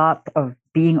keep up, of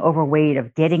being overweight,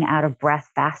 of getting out of breath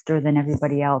faster than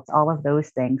everybody else, all of those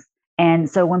things. And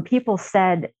so when people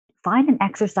said, find an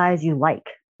exercise you like,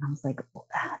 I was like,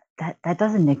 that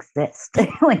doesn't exist.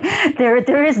 Like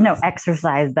there is no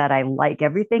exercise that I like.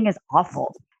 Everything is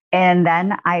awful. And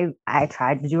then I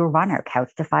tried to do a runner,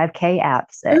 Couch to 5K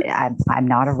apps. I'm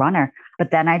not a runner,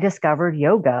 but then I discovered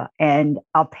yoga, and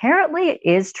apparently it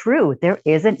is true. There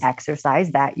is an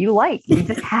exercise that you like. You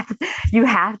just have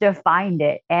to find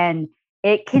it, and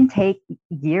it can take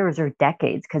years or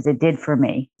decades, because it did for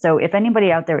me. So if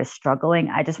anybody out there is struggling,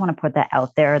 I just want to put that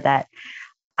out there, that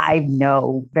I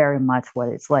know very much what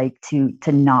it's like to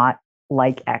not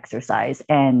like exercise.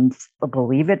 And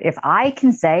believe it, if I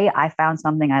can say I found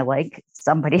something I like,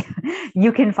 somebody,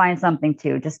 you can find something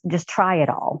too. Just try it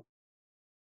all.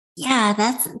 Yeah,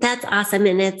 that's awesome.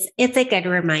 And it's a good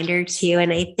reminder too.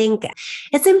 And I think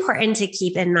it's important to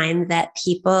keep in mind that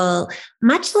people,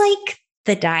 much like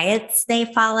the diets they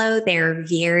follow, they're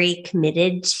very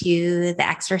committed to the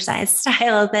exercise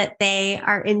style that they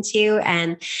are into.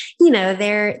 And,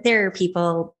 there are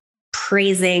people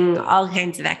praising all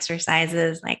kinds of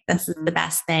exercises, like this is the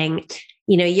best thing.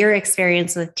 Your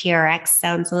experience with TRX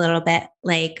sounds a little bit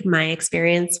like my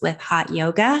experience with hot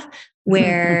yoga,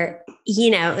 where,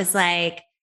 it was like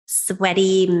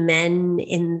sweaty men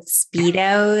in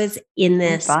Speedos in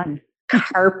this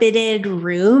carpeted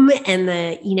room. And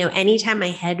anytime my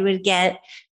head would get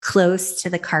close to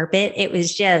the carpet, it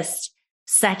was just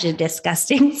such a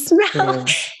disgusting smell.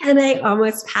 And I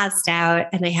almost passed out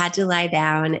and I had to lie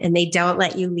down, and they don't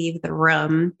let you leave the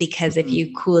room because if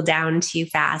you cool down too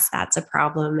fast, that's a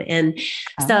problem. And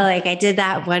so I did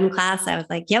that one class. I was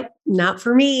like, yep, not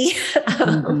for me.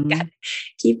 Gotta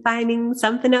keep finding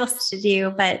something else to do.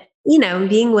 But,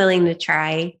 being willing to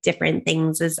try different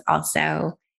things is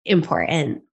also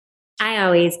important. I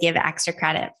always give extra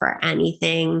credit for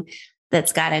anything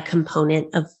that's got a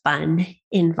component of fun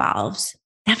involved.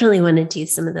 Definitely want to do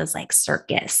some of those like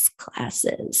circus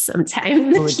classes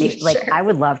sometime. I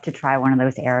would love to try one of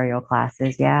those aerial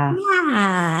classes. Yeah.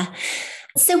 Yeah.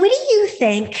 So what do you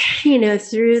think,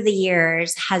 through the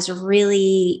years has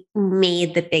really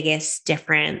made the biggest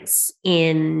difference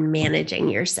in managing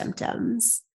your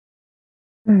symptoms?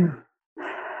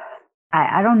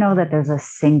 I don't know that there's a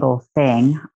single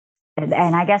thing.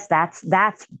 And I guess that's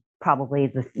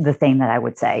probably the thing that I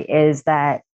would say is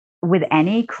that with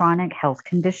any chronic health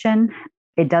condition,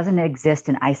 it doesn't exist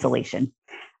in isolation.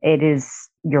 It is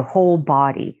your whole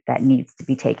body that needs to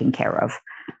be taken care of.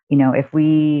 If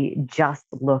we just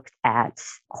looked at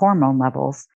hormone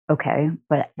levels, okay,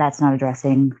 but that's not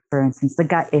addressing, for instance, the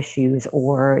gut issues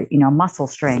or, muscle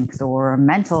strength or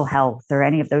mental health or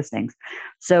any of those things.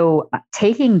 So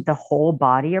taking the whole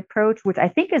body approach, which I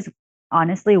think is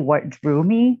honestly what drew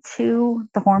me to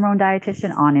the hormone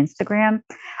dietitian on Instagram.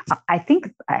 I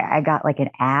think I got like an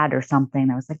ad or something.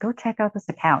 I was like, go check out this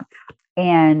account.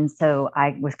 And so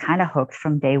I was kind of hooked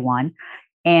from day one,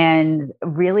 and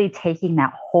really taking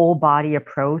that whole body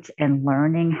approach and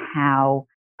learning how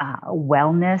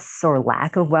wellness or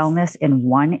lack of wellness in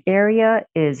one area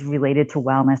is related to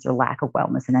wellness or lack of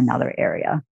wellness in another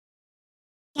area.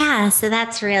 Yeah, so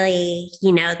that's really, the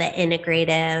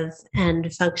integrative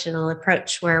and functional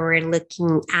approach where we're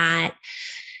looking at,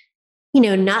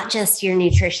 not just your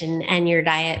nutrition and your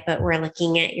diet, but we're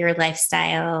looking at your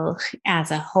lifestyle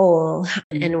as a whole.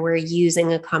 And we're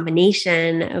using a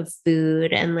combination of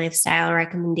food and lifestyle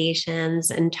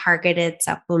recommendations and targeted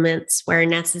supplements where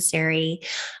necessary,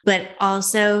 but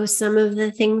also some of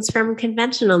the things from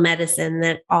conventional medicine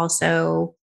that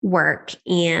also work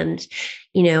and,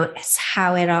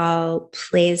 how it all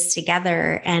plays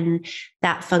together. And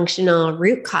that functional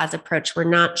root cause approach, we're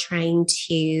not trying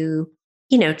to,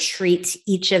 treat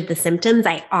each of the symptoms.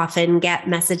 I often get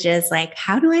messages like,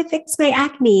 how do I fix my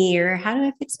acne? Or how do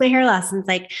I fix my hair loss? And it's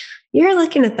like, you're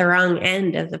looking at the wrong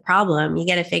end of the problem. You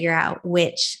got to figure out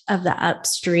which of the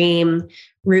upstream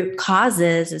root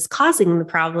causes is causing the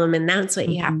problem. And that's what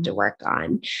you have to work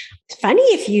on. It's funny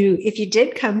if you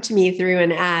did come to me through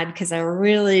an ad, because I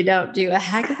really don't do a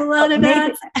heck of a lot of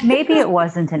ads. Maybe it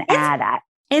wasn't an ad.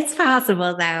 It's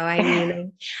possible though. I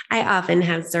mean, I often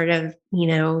have sort of,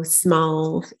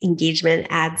 small engagement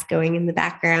ads going in the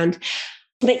background.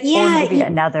 But yeah. Or maybe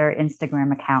another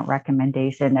Instagram account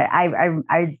recommendation.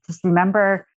 I just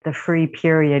remember the free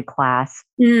period class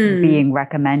being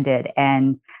recommended,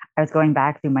 and I was going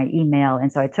back through my email.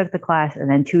 And so I took the class, and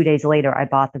then 2 days later, I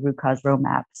bought the root cause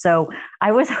roadmap. So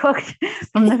I was hooked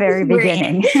from the very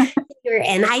beginning.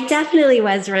 And I definitely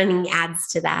was running ads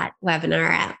to that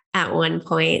webinar at one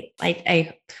point. Like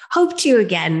I hope to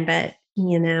again, but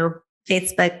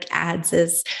Facebook ads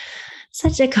is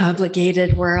such a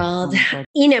complicated world. But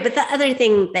the other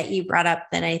thing that you brought up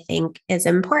that I think is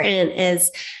important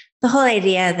is the whole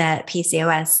idea that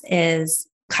PCOS is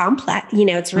complex.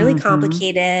 It's really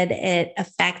complicated. It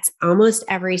affects almost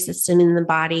every system in the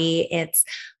body. It's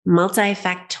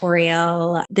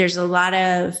multifactorial. There's a lot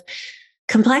of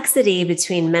complexity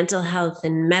between mental health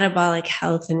and metabolic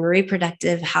health and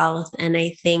reproductive health. And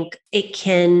I think it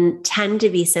can tend to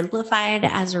be simplified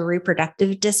as a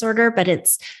reproductive disorder, but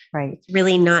it's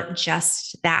really not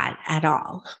just that at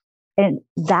all. And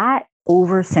that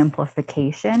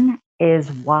oversimplification is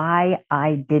why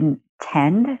I didn't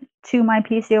tend to my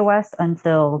PCOS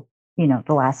until,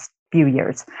 the last few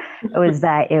years. It was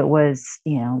that it was,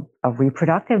 a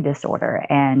reproductive disorder.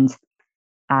 And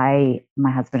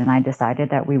my husband and I decided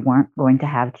that we weren't going to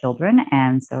have children.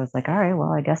 And so it's like, all right,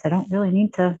 well, I guess I don't really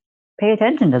need to pay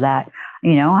attention to that.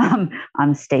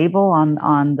 I'm stable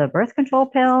on the birth control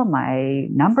pill. My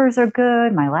numbers are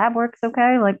good. My lab works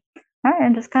okay. Like, all right,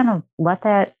 and just kind of let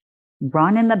that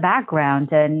run in the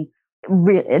background and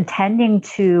attending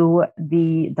to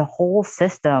the whole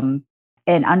system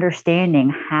and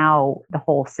understanding how the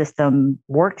whole system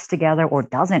works together or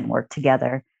doesn't work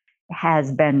together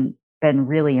has been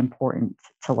really important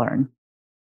to learn.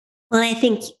 Well, I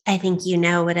think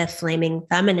what a flaming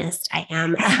feminist I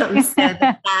am. So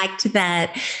the fact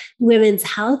that women's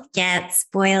health gets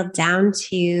boiled down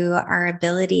to our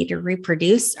ability to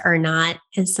reproduce or not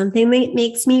is something that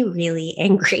makes me really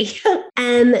angry.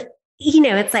 And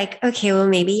it's like, okay, well,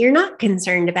 maybe you're not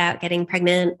concerned about getting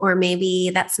pregnant, or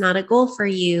maybe that's not a goal for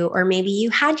you, or maybe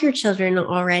you had your children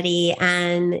already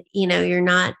and, you're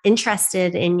not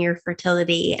interested in your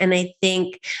fertility. And I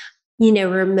think,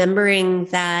 remembering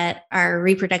that our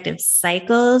reproductive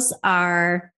cycles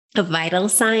are a vital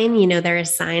sign, they're a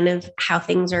sign of how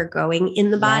things are going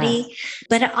in the body,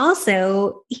 but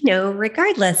also,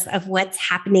 regardless of what's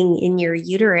happening in your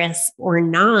uterus or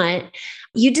not,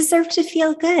 you deserve to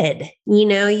feel good.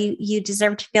 You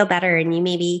deserve to feel better, and you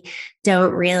maybe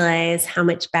don't realize how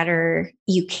much better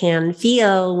you can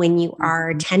feel when you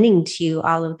are tending to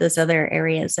all of those other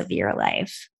areas of your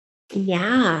life.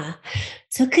 Yeah.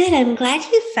 So good. I'm glad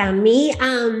you found me.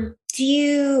 Do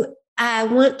you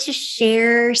want to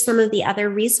share some of the other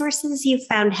resources you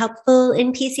found helpful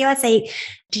in PCOS?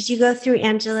 Did you go through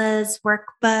Angela's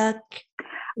workbook?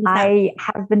 I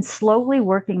have been slowly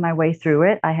working my way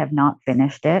through it. I have not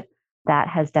finished it. That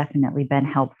has definitely been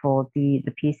helpful. The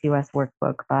PCOS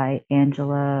workbook by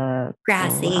Angela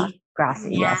Grassi.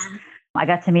 Yes. I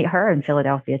got to meet her in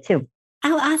Philadelphia too.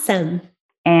 Oh, awesome.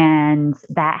 And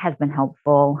that has been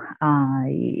helpful.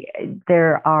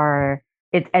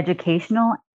 It's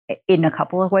educational in a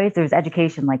couple of ways. There's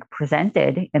education like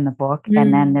presented in the book,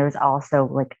 and then there's also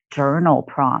like journal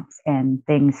prompts and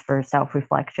things for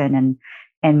self-reflection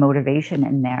and motivation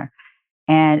in there.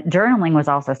 And journaling was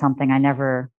also something I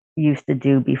never used to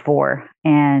do before.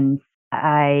 And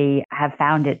I have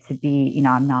found it to be,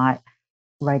 I'm not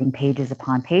writing pages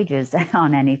upon pages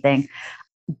on anything,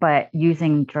 but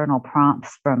using journal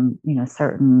prompts from,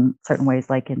 certain ways,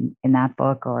 like in that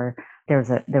book, or there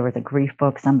was a grief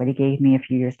book somebody gave me a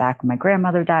few years back when my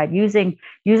grandmother died. Using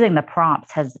the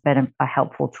prompts has been a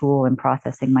helpful tool in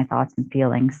processing my thoughts and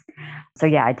feelings. So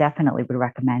yeah, I definitely would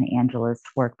recommend Angela's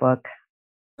workbook.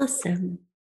 Awesome.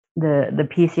 The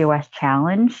PCOS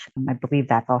challenge, I believe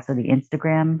that's also the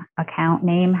Instagram account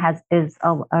name, is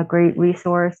a great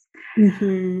resource.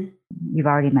 You've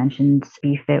already mentioned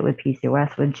Be Fit with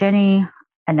PCOS with Jenny.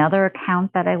 Another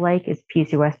account that I like is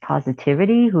PCOS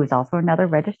Positivity, who is also another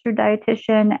registered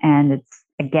dietitian, and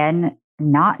again,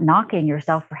 not knocking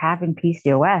yourself for having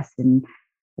PCOS and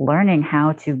learning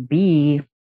how to be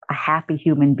a happy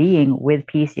human being with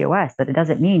PCOS, that it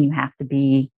doesn't mean you have to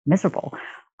be miserable.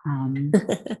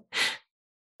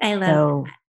 I love So,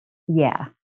 yeah.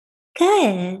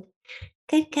 Good.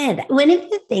 Good, good. One of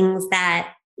the things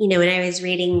that, when I was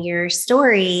reading your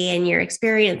story and your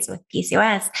experience with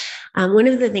PCOS, one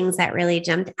of the things that really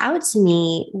jumped out to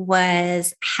me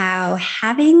was how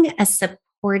having a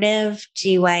supportive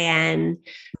GYN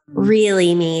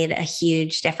really made a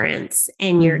huge difference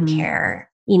in your care.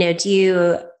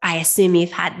 I assume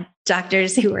you've had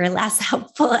doctors who were less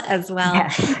helpful as well.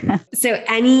 Yes. So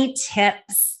any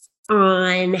tips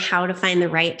on how to find the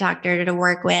right doctor to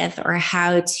work with or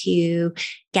how to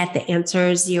get the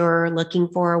answers you're looking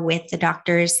for with the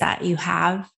doctors that you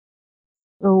have?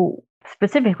 So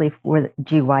specifically for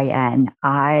GYN,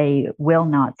 I will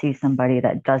not see somebody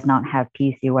that does not have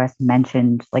PCOS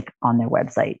mentioned like on their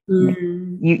website.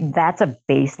 That's a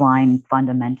baseline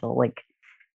fundamental, like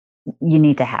you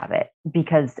need to have it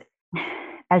because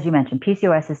as you mentioned,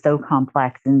 PCOS is so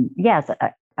complex. And yes,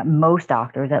 most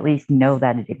doctors at least know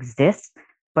that it exists,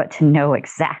 but to know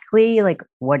exactly like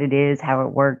what it is, how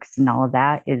it works, and all of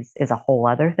that is a whole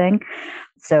other thing.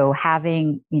 So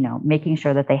having, making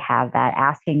sure that they have that,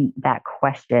 asking that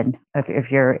question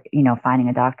if you're, finding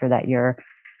a doctor that you're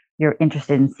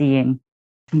interested in seeing,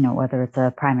 whether it's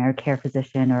a primary care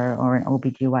physician or an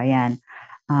OBGYN,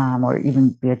 or even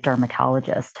be a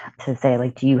dermatologist to say,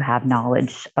 like, do you have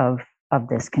knowledge of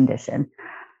this condition?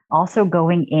 Also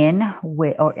going in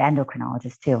with, or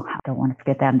endocrinologists too. I don't want to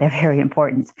forget them. They're very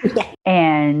important. Yeah.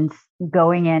 And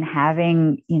going in,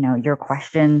 having, your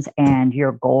questions and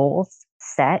your goals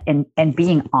set and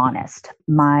being honest.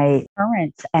 My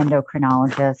current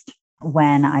endocrinologist,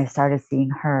 when I started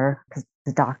seeing her, because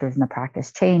the doctors in the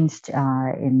practice changed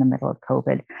in the middle of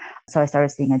COVID. So I started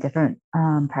seeing a different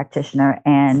practitioner.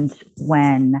 And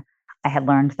when I had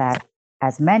learned that,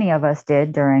 as many of us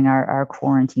did during our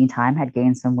quarantine time, had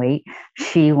gained some weight,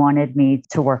 she wanted me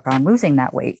to work on losing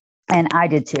that weight. And I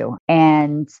did too.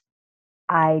 And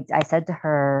I said to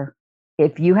her,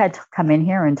 if you had come in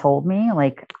here and told me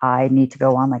like I need to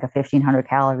go on like a 1,500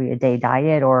 calorie a day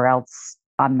diet or else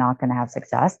I'm not going to have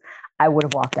success, I would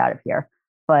have walked out of here.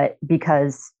 But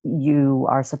because you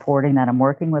are supporting that I'm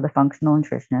working with a functional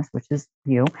nutritionist, which is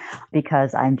you,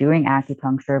 because I'm doing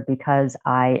acupuncture, because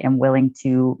I am willing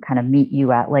to kind of meet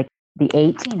you at like the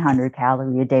 1,800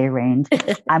 calorie a day range,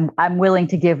 I'm willing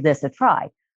to give this a try.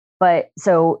 But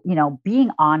so,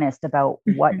 being honest about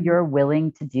what you're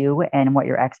willing to do and what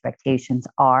your expectations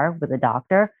are with a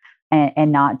doctor,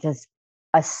 and not just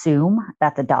assume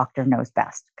that the doctor knows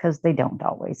best, because they don't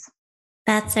always.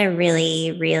 That's a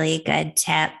really, really good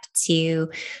tip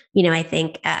to, I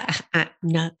think,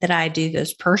 not that I do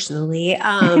this personally,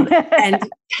 and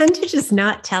tend to just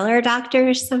not tell our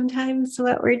doctors sometimes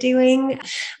what we're doing,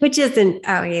 which isn't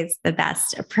always the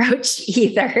best approach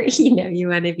either. You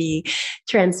want to be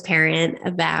transparent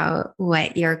about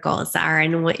what your goals are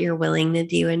and what you're willing to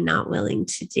do and not willing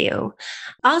to do.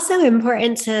 Also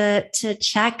important to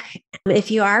check if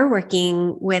you are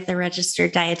working with a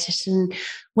registered dietitian,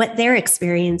 what their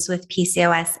experience with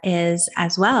PCOS is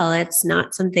as well. It's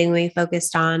not something we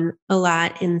focused on a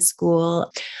lot in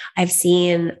school. I've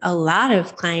seen a lot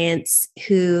of clients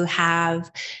who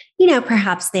have,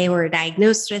 perhaps they were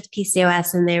diagnosed with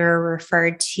PCOS and they were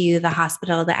referred to the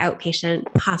hospital, the outpatient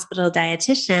hospital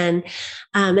dietitian.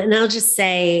 And I'll just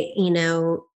say,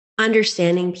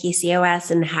 understanding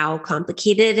PCOS and how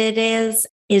complicated it is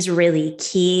really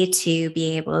key to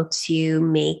be able to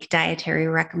make dietary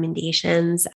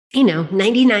recommendations.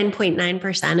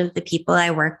 99.9% of the people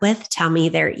I work with tell me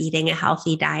they're eating a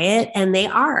healthy diet, and they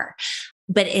are.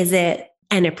 But is it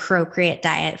an appropriate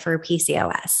diet for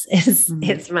PCOS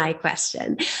is my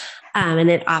question. And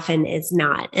it often is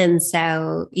not. And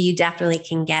so you definitely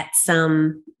can get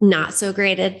some not so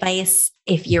great advice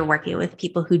if you're working with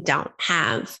people who don't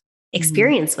have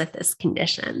experience with this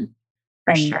condition.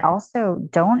 And also,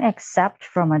 don't accept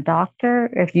from a doctor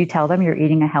if you tell them you're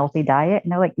eating a healthy diet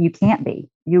and they're like, you can't be.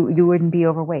 You wouldn't be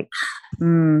overweight.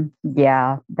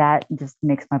 Yeah, that just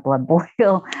makes my blood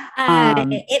boil.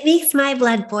 It makes my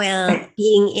blood boil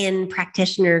being in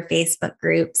practitioner Facebook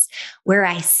groups where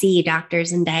I see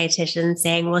doctors and dietitians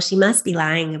saying, well, she must be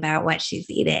lying about what she's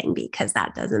eating because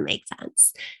that doesn't make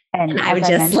sense. And I would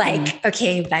just like,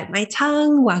 okay, bite my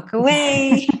tongue, walk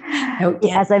away.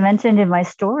 As I mentioned in my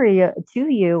story to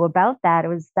you about that, it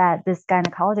was that this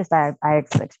gynecologist, I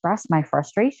expressed my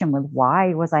frustration with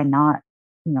why was I not,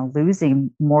 losing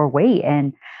more weight.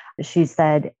 And she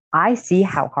said, I see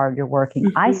how hard you're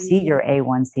working. I see your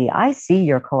A1C. I see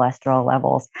your cholesterol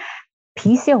levels.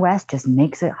 PCOS just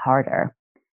makes it harder.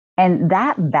 And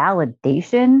that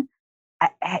validation,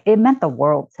 it meant the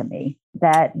world to me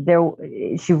that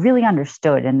she really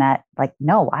understood, and that like,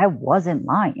 no, I wasn't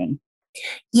lying.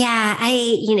 Yeah,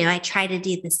 I try to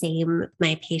do the same with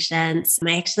my patients.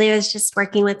 I actually was just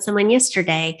working with someone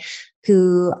yesterday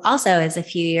who also is a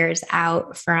few years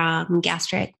out from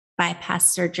gastric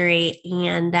bypass surgery.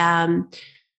 And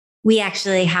we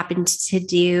actually happened to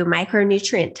do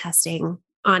micronutrient testing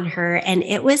on her, and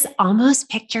it was almost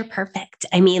picture perfect.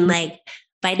 I mean, like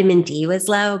vitamin D was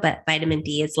low, but vitamin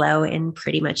D is low in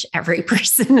pretty much every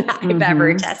person I've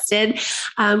ever tested.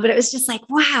 But it was just like,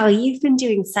 wow, you've been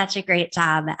doing such a great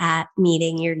job at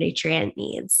meeting your nutrient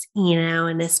needs,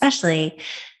 and especially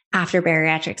after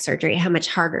bariatric surgery, how much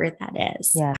harder that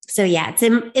is. Yeah. So yeah,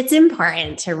 it's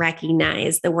important to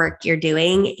recognize the work you're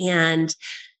doing and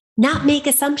not make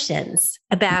assumptions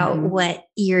about what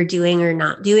you're doing or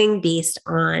not doing based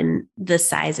on the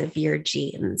size of your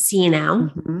genes,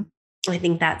 I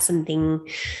think that's something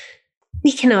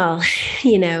we can all,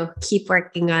 keep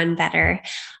working on better.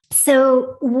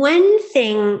 So one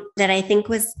thing that I think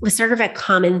was sort of a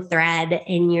common thread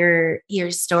in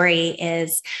your story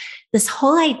is this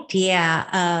whole idea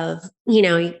of,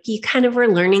 you kind of were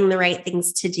learning the right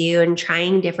things to do and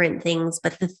trying different things.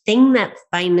 But the thing that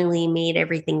finally made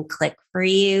everything click for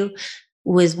you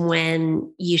was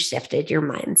when you shifted your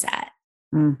mindset.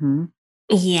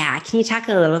 Yeah. Can you talk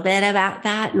a little bit about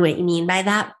that and what you mean by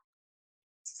that?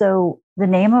 So the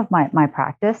name of my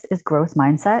practice is Growth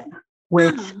Mindset,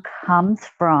 which comes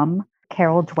from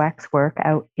Carol Dweck's work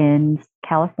out in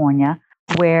California,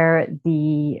 where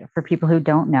for people who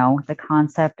don't know, the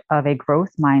concept of a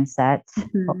growth mindset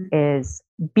is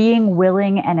being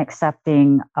willing and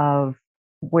accepting of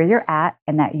where you're at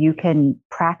and that you can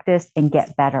practice and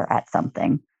get better at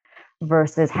something,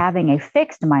 versus having a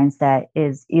fixed mindset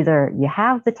is either you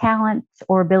have the talent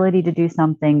or ability to do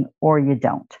something or you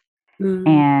don't.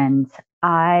 And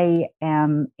I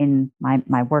am, in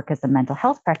my work as a mental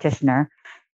health practitioner,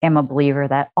 am a believer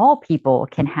that all people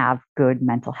can have good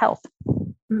mental health.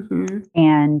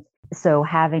 And so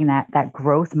having that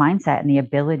growth mindset and the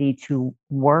ability to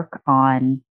work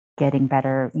on getting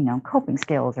better, coping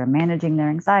skills or managing their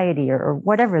anxiety or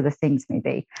whatever the things may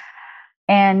be.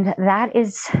 And that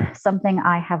is something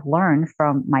I have learned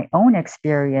from my own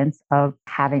experience of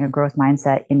having a growth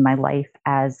mindset in my life,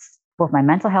 as both my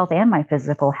mental health and my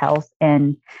physical health.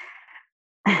 And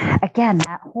again,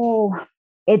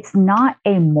 it's not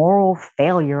a moral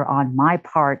failure on my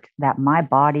part that my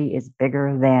body is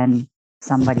bigger than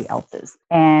somebody else's.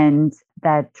 And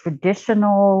that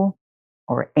traditional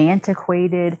or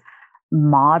antiquated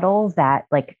model that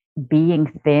like being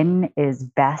thin is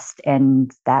best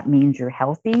and that means you're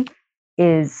healthy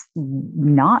is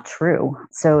not true.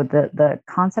 So the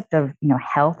concept of,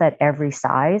 health at every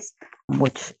size,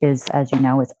 which is, as you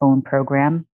know, its own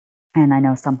program. And I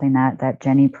know something that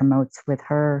Jenny promotes with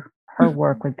her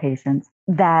work with patients,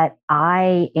 that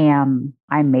I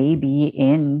may be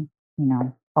in,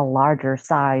 a larger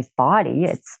size body.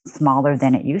 It's smaller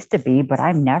than it used to be, but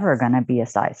I'm never going to be a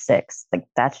size 6. Like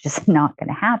that's just not going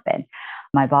to happen.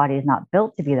 My body is not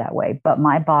built to be that way, but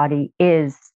my body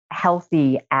is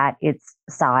healthy at its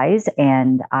size,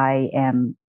 and I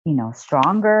am,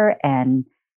 stronger, and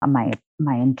my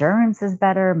endurance is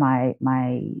better. My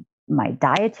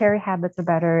dietary habits are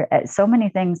better. So many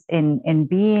things in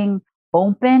being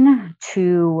open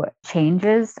to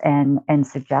changes and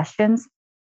suggestions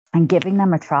and giving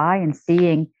them a try and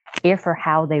seeing if or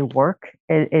how they work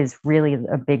is really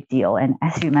a big deal. And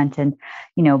as you mentioned,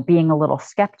 being a little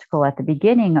skeptical at the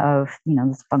beginning of,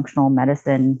 this functional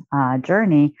medicine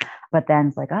journey, but then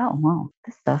it's like, oh, well,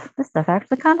 this stuff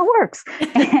actually kind of works.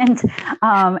 And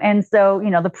so,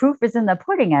 the proof is in the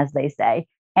pudding, as they say.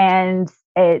 And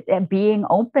being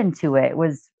open to it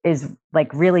is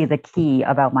like really the key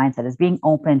about mindset, is being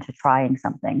open to trying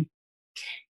something.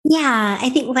 Yeah,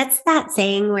 I think what's that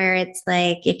saying where it's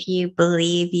like, if you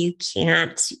believe you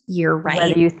can't, you're right.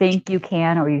 Whether you think you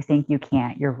can or you think you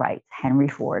can't, you're right. Henry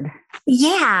Ford.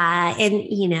 Yeah.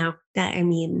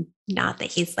 And, not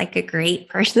that he's like a great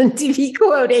person to be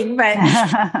quoting, but,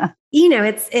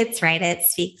 it's right. It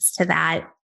speaks to that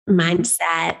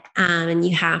mindset. And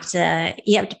you have to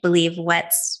believe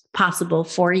what's possible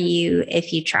for you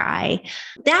if you try.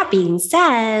 That being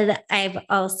said, I've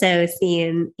also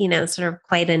seen, sort of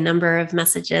quite a number of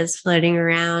messages floating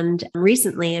around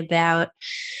recently about,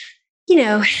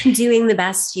 doing the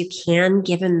best you can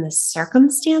given the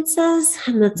circumstances.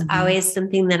 And that's always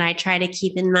something that I try to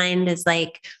keep in mind, is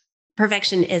like,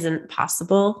 perfection isn't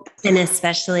possible. And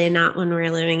especially not when we're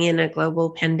living in a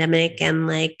global pandemic and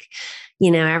like,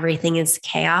 everything is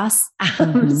chaos.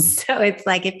 So it's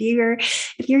like if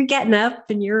you're getting up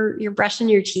and you're brushing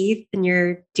your teeth and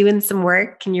you're doing some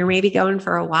work and you're maybe going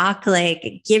for a walk,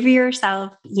 like give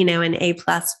yourself, an A+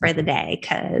 for the day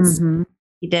because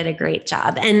you did a great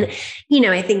job. And,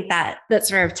 I think that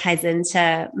sort of ties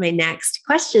into my next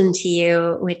question to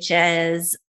you, which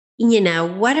is,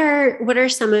 what are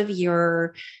some of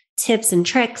your tips and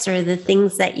tricks or the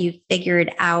things that you've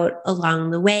figured out along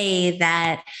the way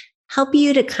that help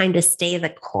you to kind of stay the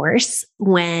course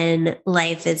when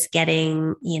life is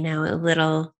getting, a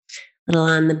little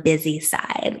on the busy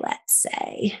side, let's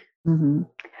say?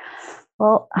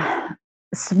 Well,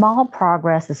 small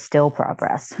progress is still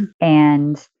progress.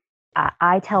 And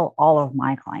I tell all of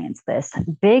my clients this: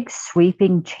 big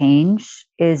sweeping change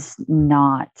is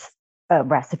not a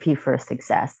recipe for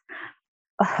success.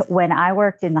 When I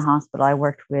worked in the hospital, I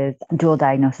worked with dual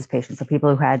diagnosis patients, so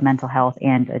people who had mental health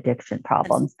and addiction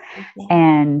problems.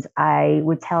 And I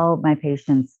would tell my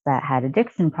patients that had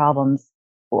addiction problems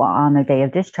on the day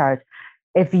of discharge,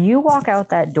 if you walk out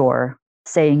that door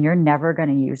saying you're never going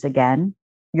to use again,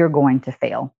 you're going to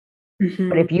fail.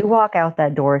 But if you walk out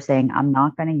that door saying, I'm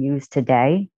not going to use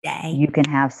today, you can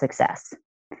have success.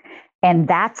 And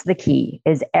that's the key,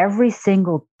 is every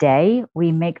single day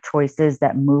we make choices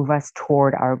that move us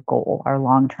toward our goal, our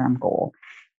long-term goal.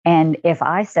 And if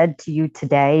I said to you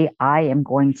today, I am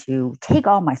going to take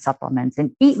all my supplements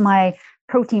and eat my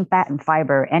protein, fat, and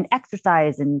fiber and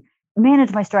exercise and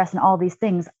manage my stress and all these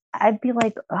things, I'd be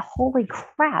like, holy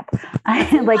crap.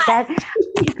 Like that,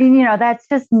 that's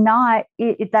just not,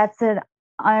 that's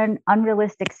an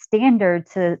unrealistic standard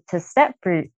to set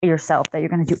for yourself, that you're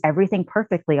going to do everything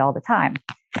perfectly all the time.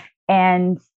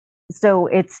 And so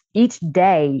it's each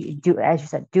day, as you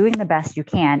said, doing the best you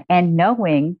can and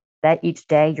knowing that each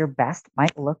day your best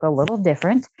might look a little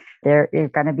different. There are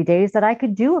going to be days that I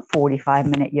could do a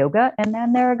 45-minute yoga. And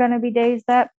then there are going to be days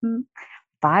that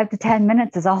 5 to 10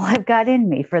 minutes is all I've got in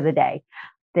me for the day.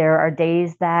 There are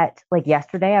days that, like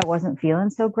yesterday, I wasn't feeling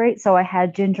so great, so I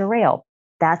had ginger ale.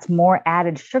 That's more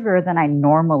added sugar than I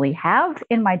normally have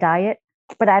in my diet,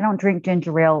 but I don't drink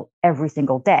ginger ale every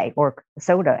single day, or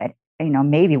soda,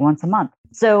 maybe once a month.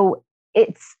 So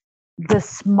it's the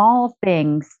small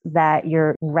things that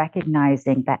you're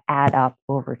recognizing that add up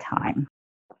over time.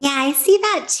 Yeah, I see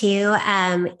that too.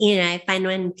 I find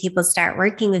when people start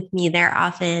working with me, they're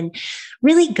often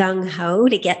really gung ho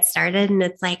to get started. And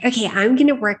it's like, okay, I'm going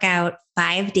to work out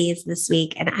 5 days this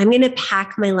week and I'm going to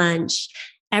pack my lunch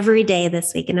every day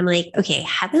this week. And I'm like, okay,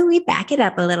 how about we back it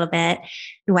up a little bit?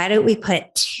 Why don't we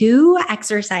put 2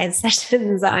 exercise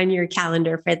sessions on your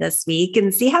calendar for this week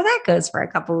and see how that goes for a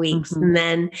couple of weeks? And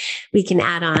then we can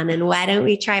add on. And why don't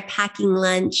we try packing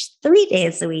lunch 3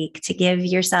 days a week to give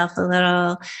yourself a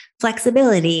little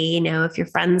flexibility? If your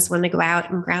friends want to go out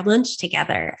and grab lunch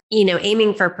together,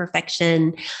 aiming for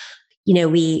perfection,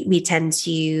 we tend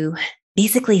to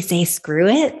basically say screw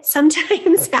it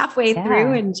sometimes halfway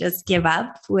through and just give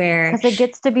up, because it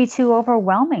gets to be too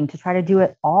overwhelming to try to do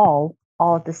it all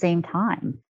at the same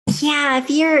time. Yeah, if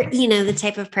you're, the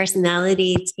type of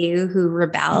personality too who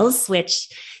rebels, which,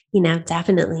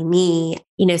 definitely me,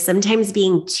 sometimes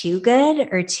being too good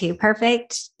or too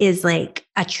perfect is like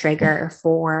a trigger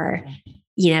for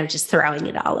just throwing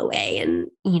it all away and,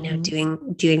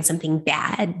 doing something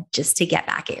bad just to get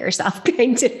back at yourself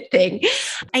kind of thing.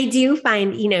 I do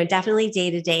find, definitely day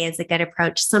to day is a good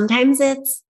approach. Sometimes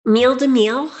it's meal to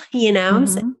meal,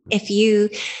 So if you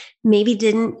maybe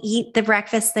didn't eat the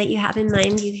breakfast that you had in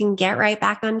mind, you can get right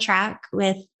back on track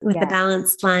with a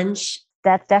balanced lunch.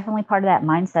 That's definitely part of that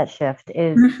mindset shift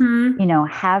is,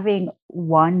 having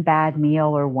one bad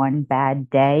meal or one bad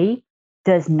day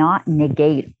does not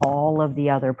negate all of the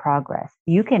other progress.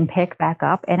 You can pick back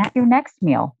up and at your next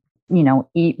meal,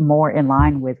 eat more in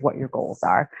line with what your goals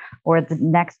are, or the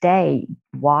next day,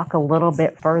 walk a little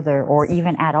bit further or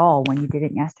even at all when you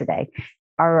didn't yesterday.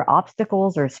 Our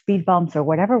obstacles or speed bumps or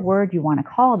whatever word you want to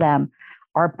call them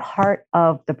are part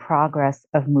of the progress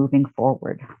of moving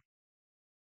forward.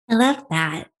 I love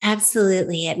that.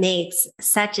 Absolutely. It makes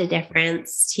such a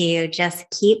difference to just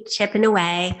keep chipping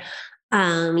away.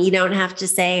 You don't have to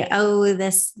say, oh,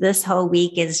 this whole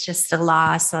week is just a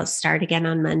loss, I'll start again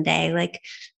on Monday. Like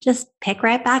just pick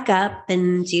right back up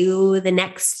and do the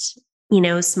next,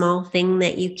 small thing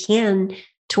that you can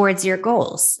towards your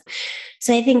goals.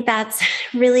 So I think that's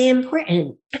really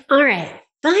important. All right.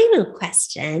 final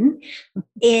question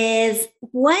is,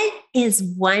 what is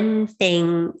one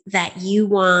thing that you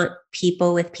want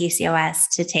people with PCOS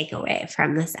to take away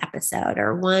from this episode,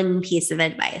 or one piece of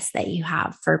advice that you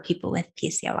have for people with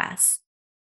PCOS?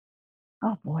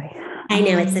 Oh boy. I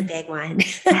know it's a big one.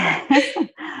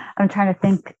 I'm trying to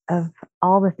think of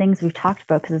all the things we've talked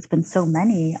about, because it's been so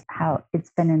many, how it's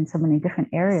been in so many different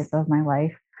areas of my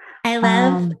life. I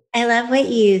love what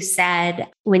you said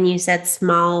when you said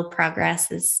small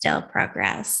progress is still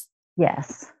progress.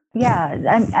 Yes.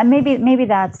 Yeah. And maybe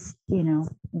that's,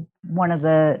 one of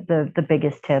the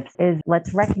biggest tips is,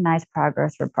 let's recognize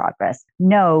progress for progress.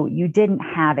 No, you didn't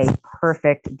have a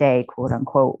perfect day, quote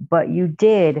unquote, but you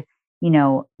did,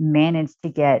 manage to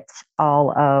get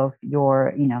all of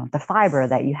your, the fiber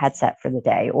that you had set for the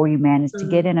day, or you managed to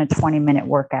get in a 20-minute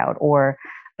workout, or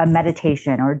a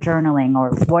meditation, or journaling,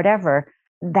 or whatever,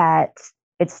 that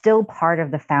it's still part of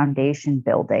the foundation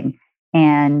building.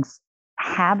 And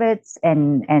habits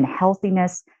and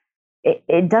healthiness,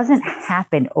 it doesn't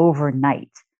happen overnight.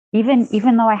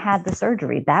 Even though I had the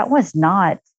surgery, that was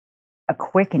not a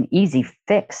quick and easy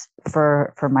fix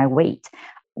for my weight.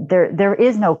 There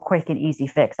is no quick and easy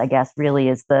fix, I guess, really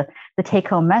is the take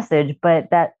home message, but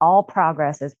that all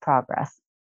progress is progress.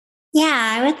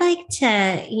 Yeah, I would like to,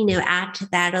 add to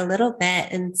that a little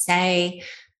bit and say,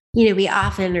 we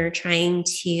often are trying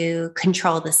to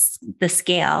control the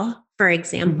scale. For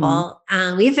example,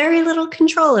 we have very little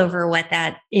control over what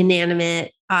that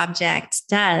inanimate object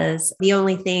does. The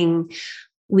only thing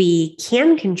we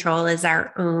can control is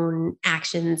our own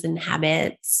actions and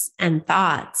habits and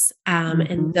thoughts.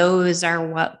 And those are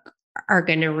what are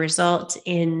going to result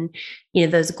in,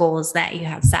 those goals that you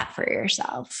have set for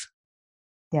yourself.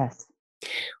 Yes.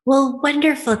 Well,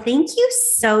 wonderful. Thank you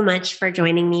so much for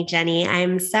joining me, Jenny.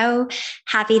 I'm so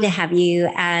happy to have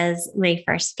you as my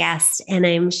first guest. And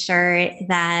I'm sure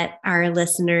that our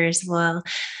listeners will,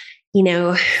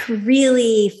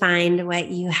 really find what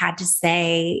you had to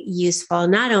say useful,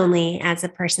 not only as a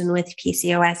person with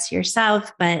PCOS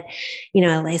yourself, but,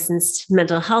 a licensed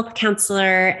mental health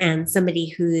counselor and somebody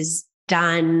who's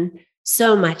done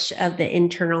so much of the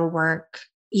internal work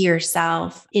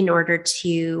yourself in order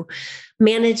to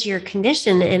manage your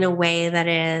condition in a way that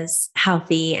is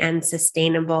healthy and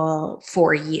sustainable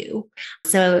for you.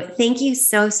 So thank you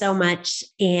so, so much.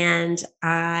 And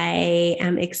I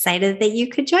am excited that you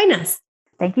could join us.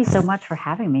 Thank you so much for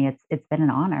having me. It's been an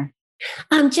honor.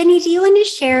 Jenny, do you want to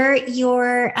share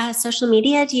your social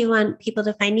media? Do you want people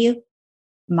to find you?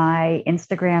 My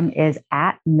Instagram is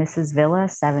at Mrs. Villa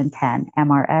 710,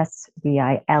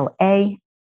 MRSVILA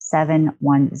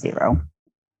 710.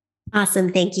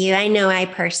 Awesome. Thank you. I know I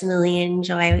personally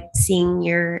enjoy seeing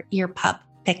your pup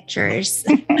pictures.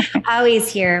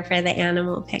 Always here for the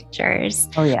animal pictures.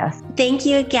 Oh, yes. Thank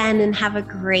you again, and have a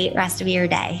great rest of your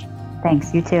day.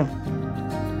 Thanks. You too.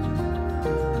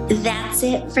 That's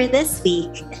it for this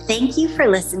week. Thank you for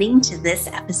listening to this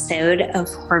episode of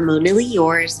Hormonally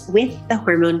Yours with the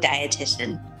Hormone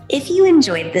Dietitian. If you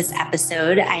enjoyed this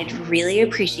episode, I'd really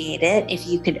appreciate it if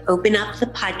you could open up the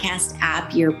podcast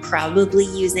app you're probably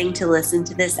using to listen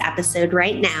to this episode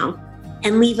right now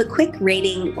and leave a quick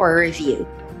rating or review.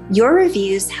 Your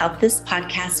reviews help this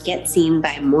podcast get seen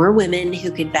by more women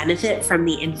who could benefit from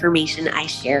the information I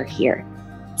share here.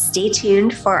 Stay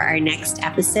tuned for our next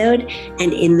episode,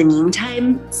 and in the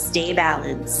meantime, stay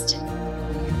balanced.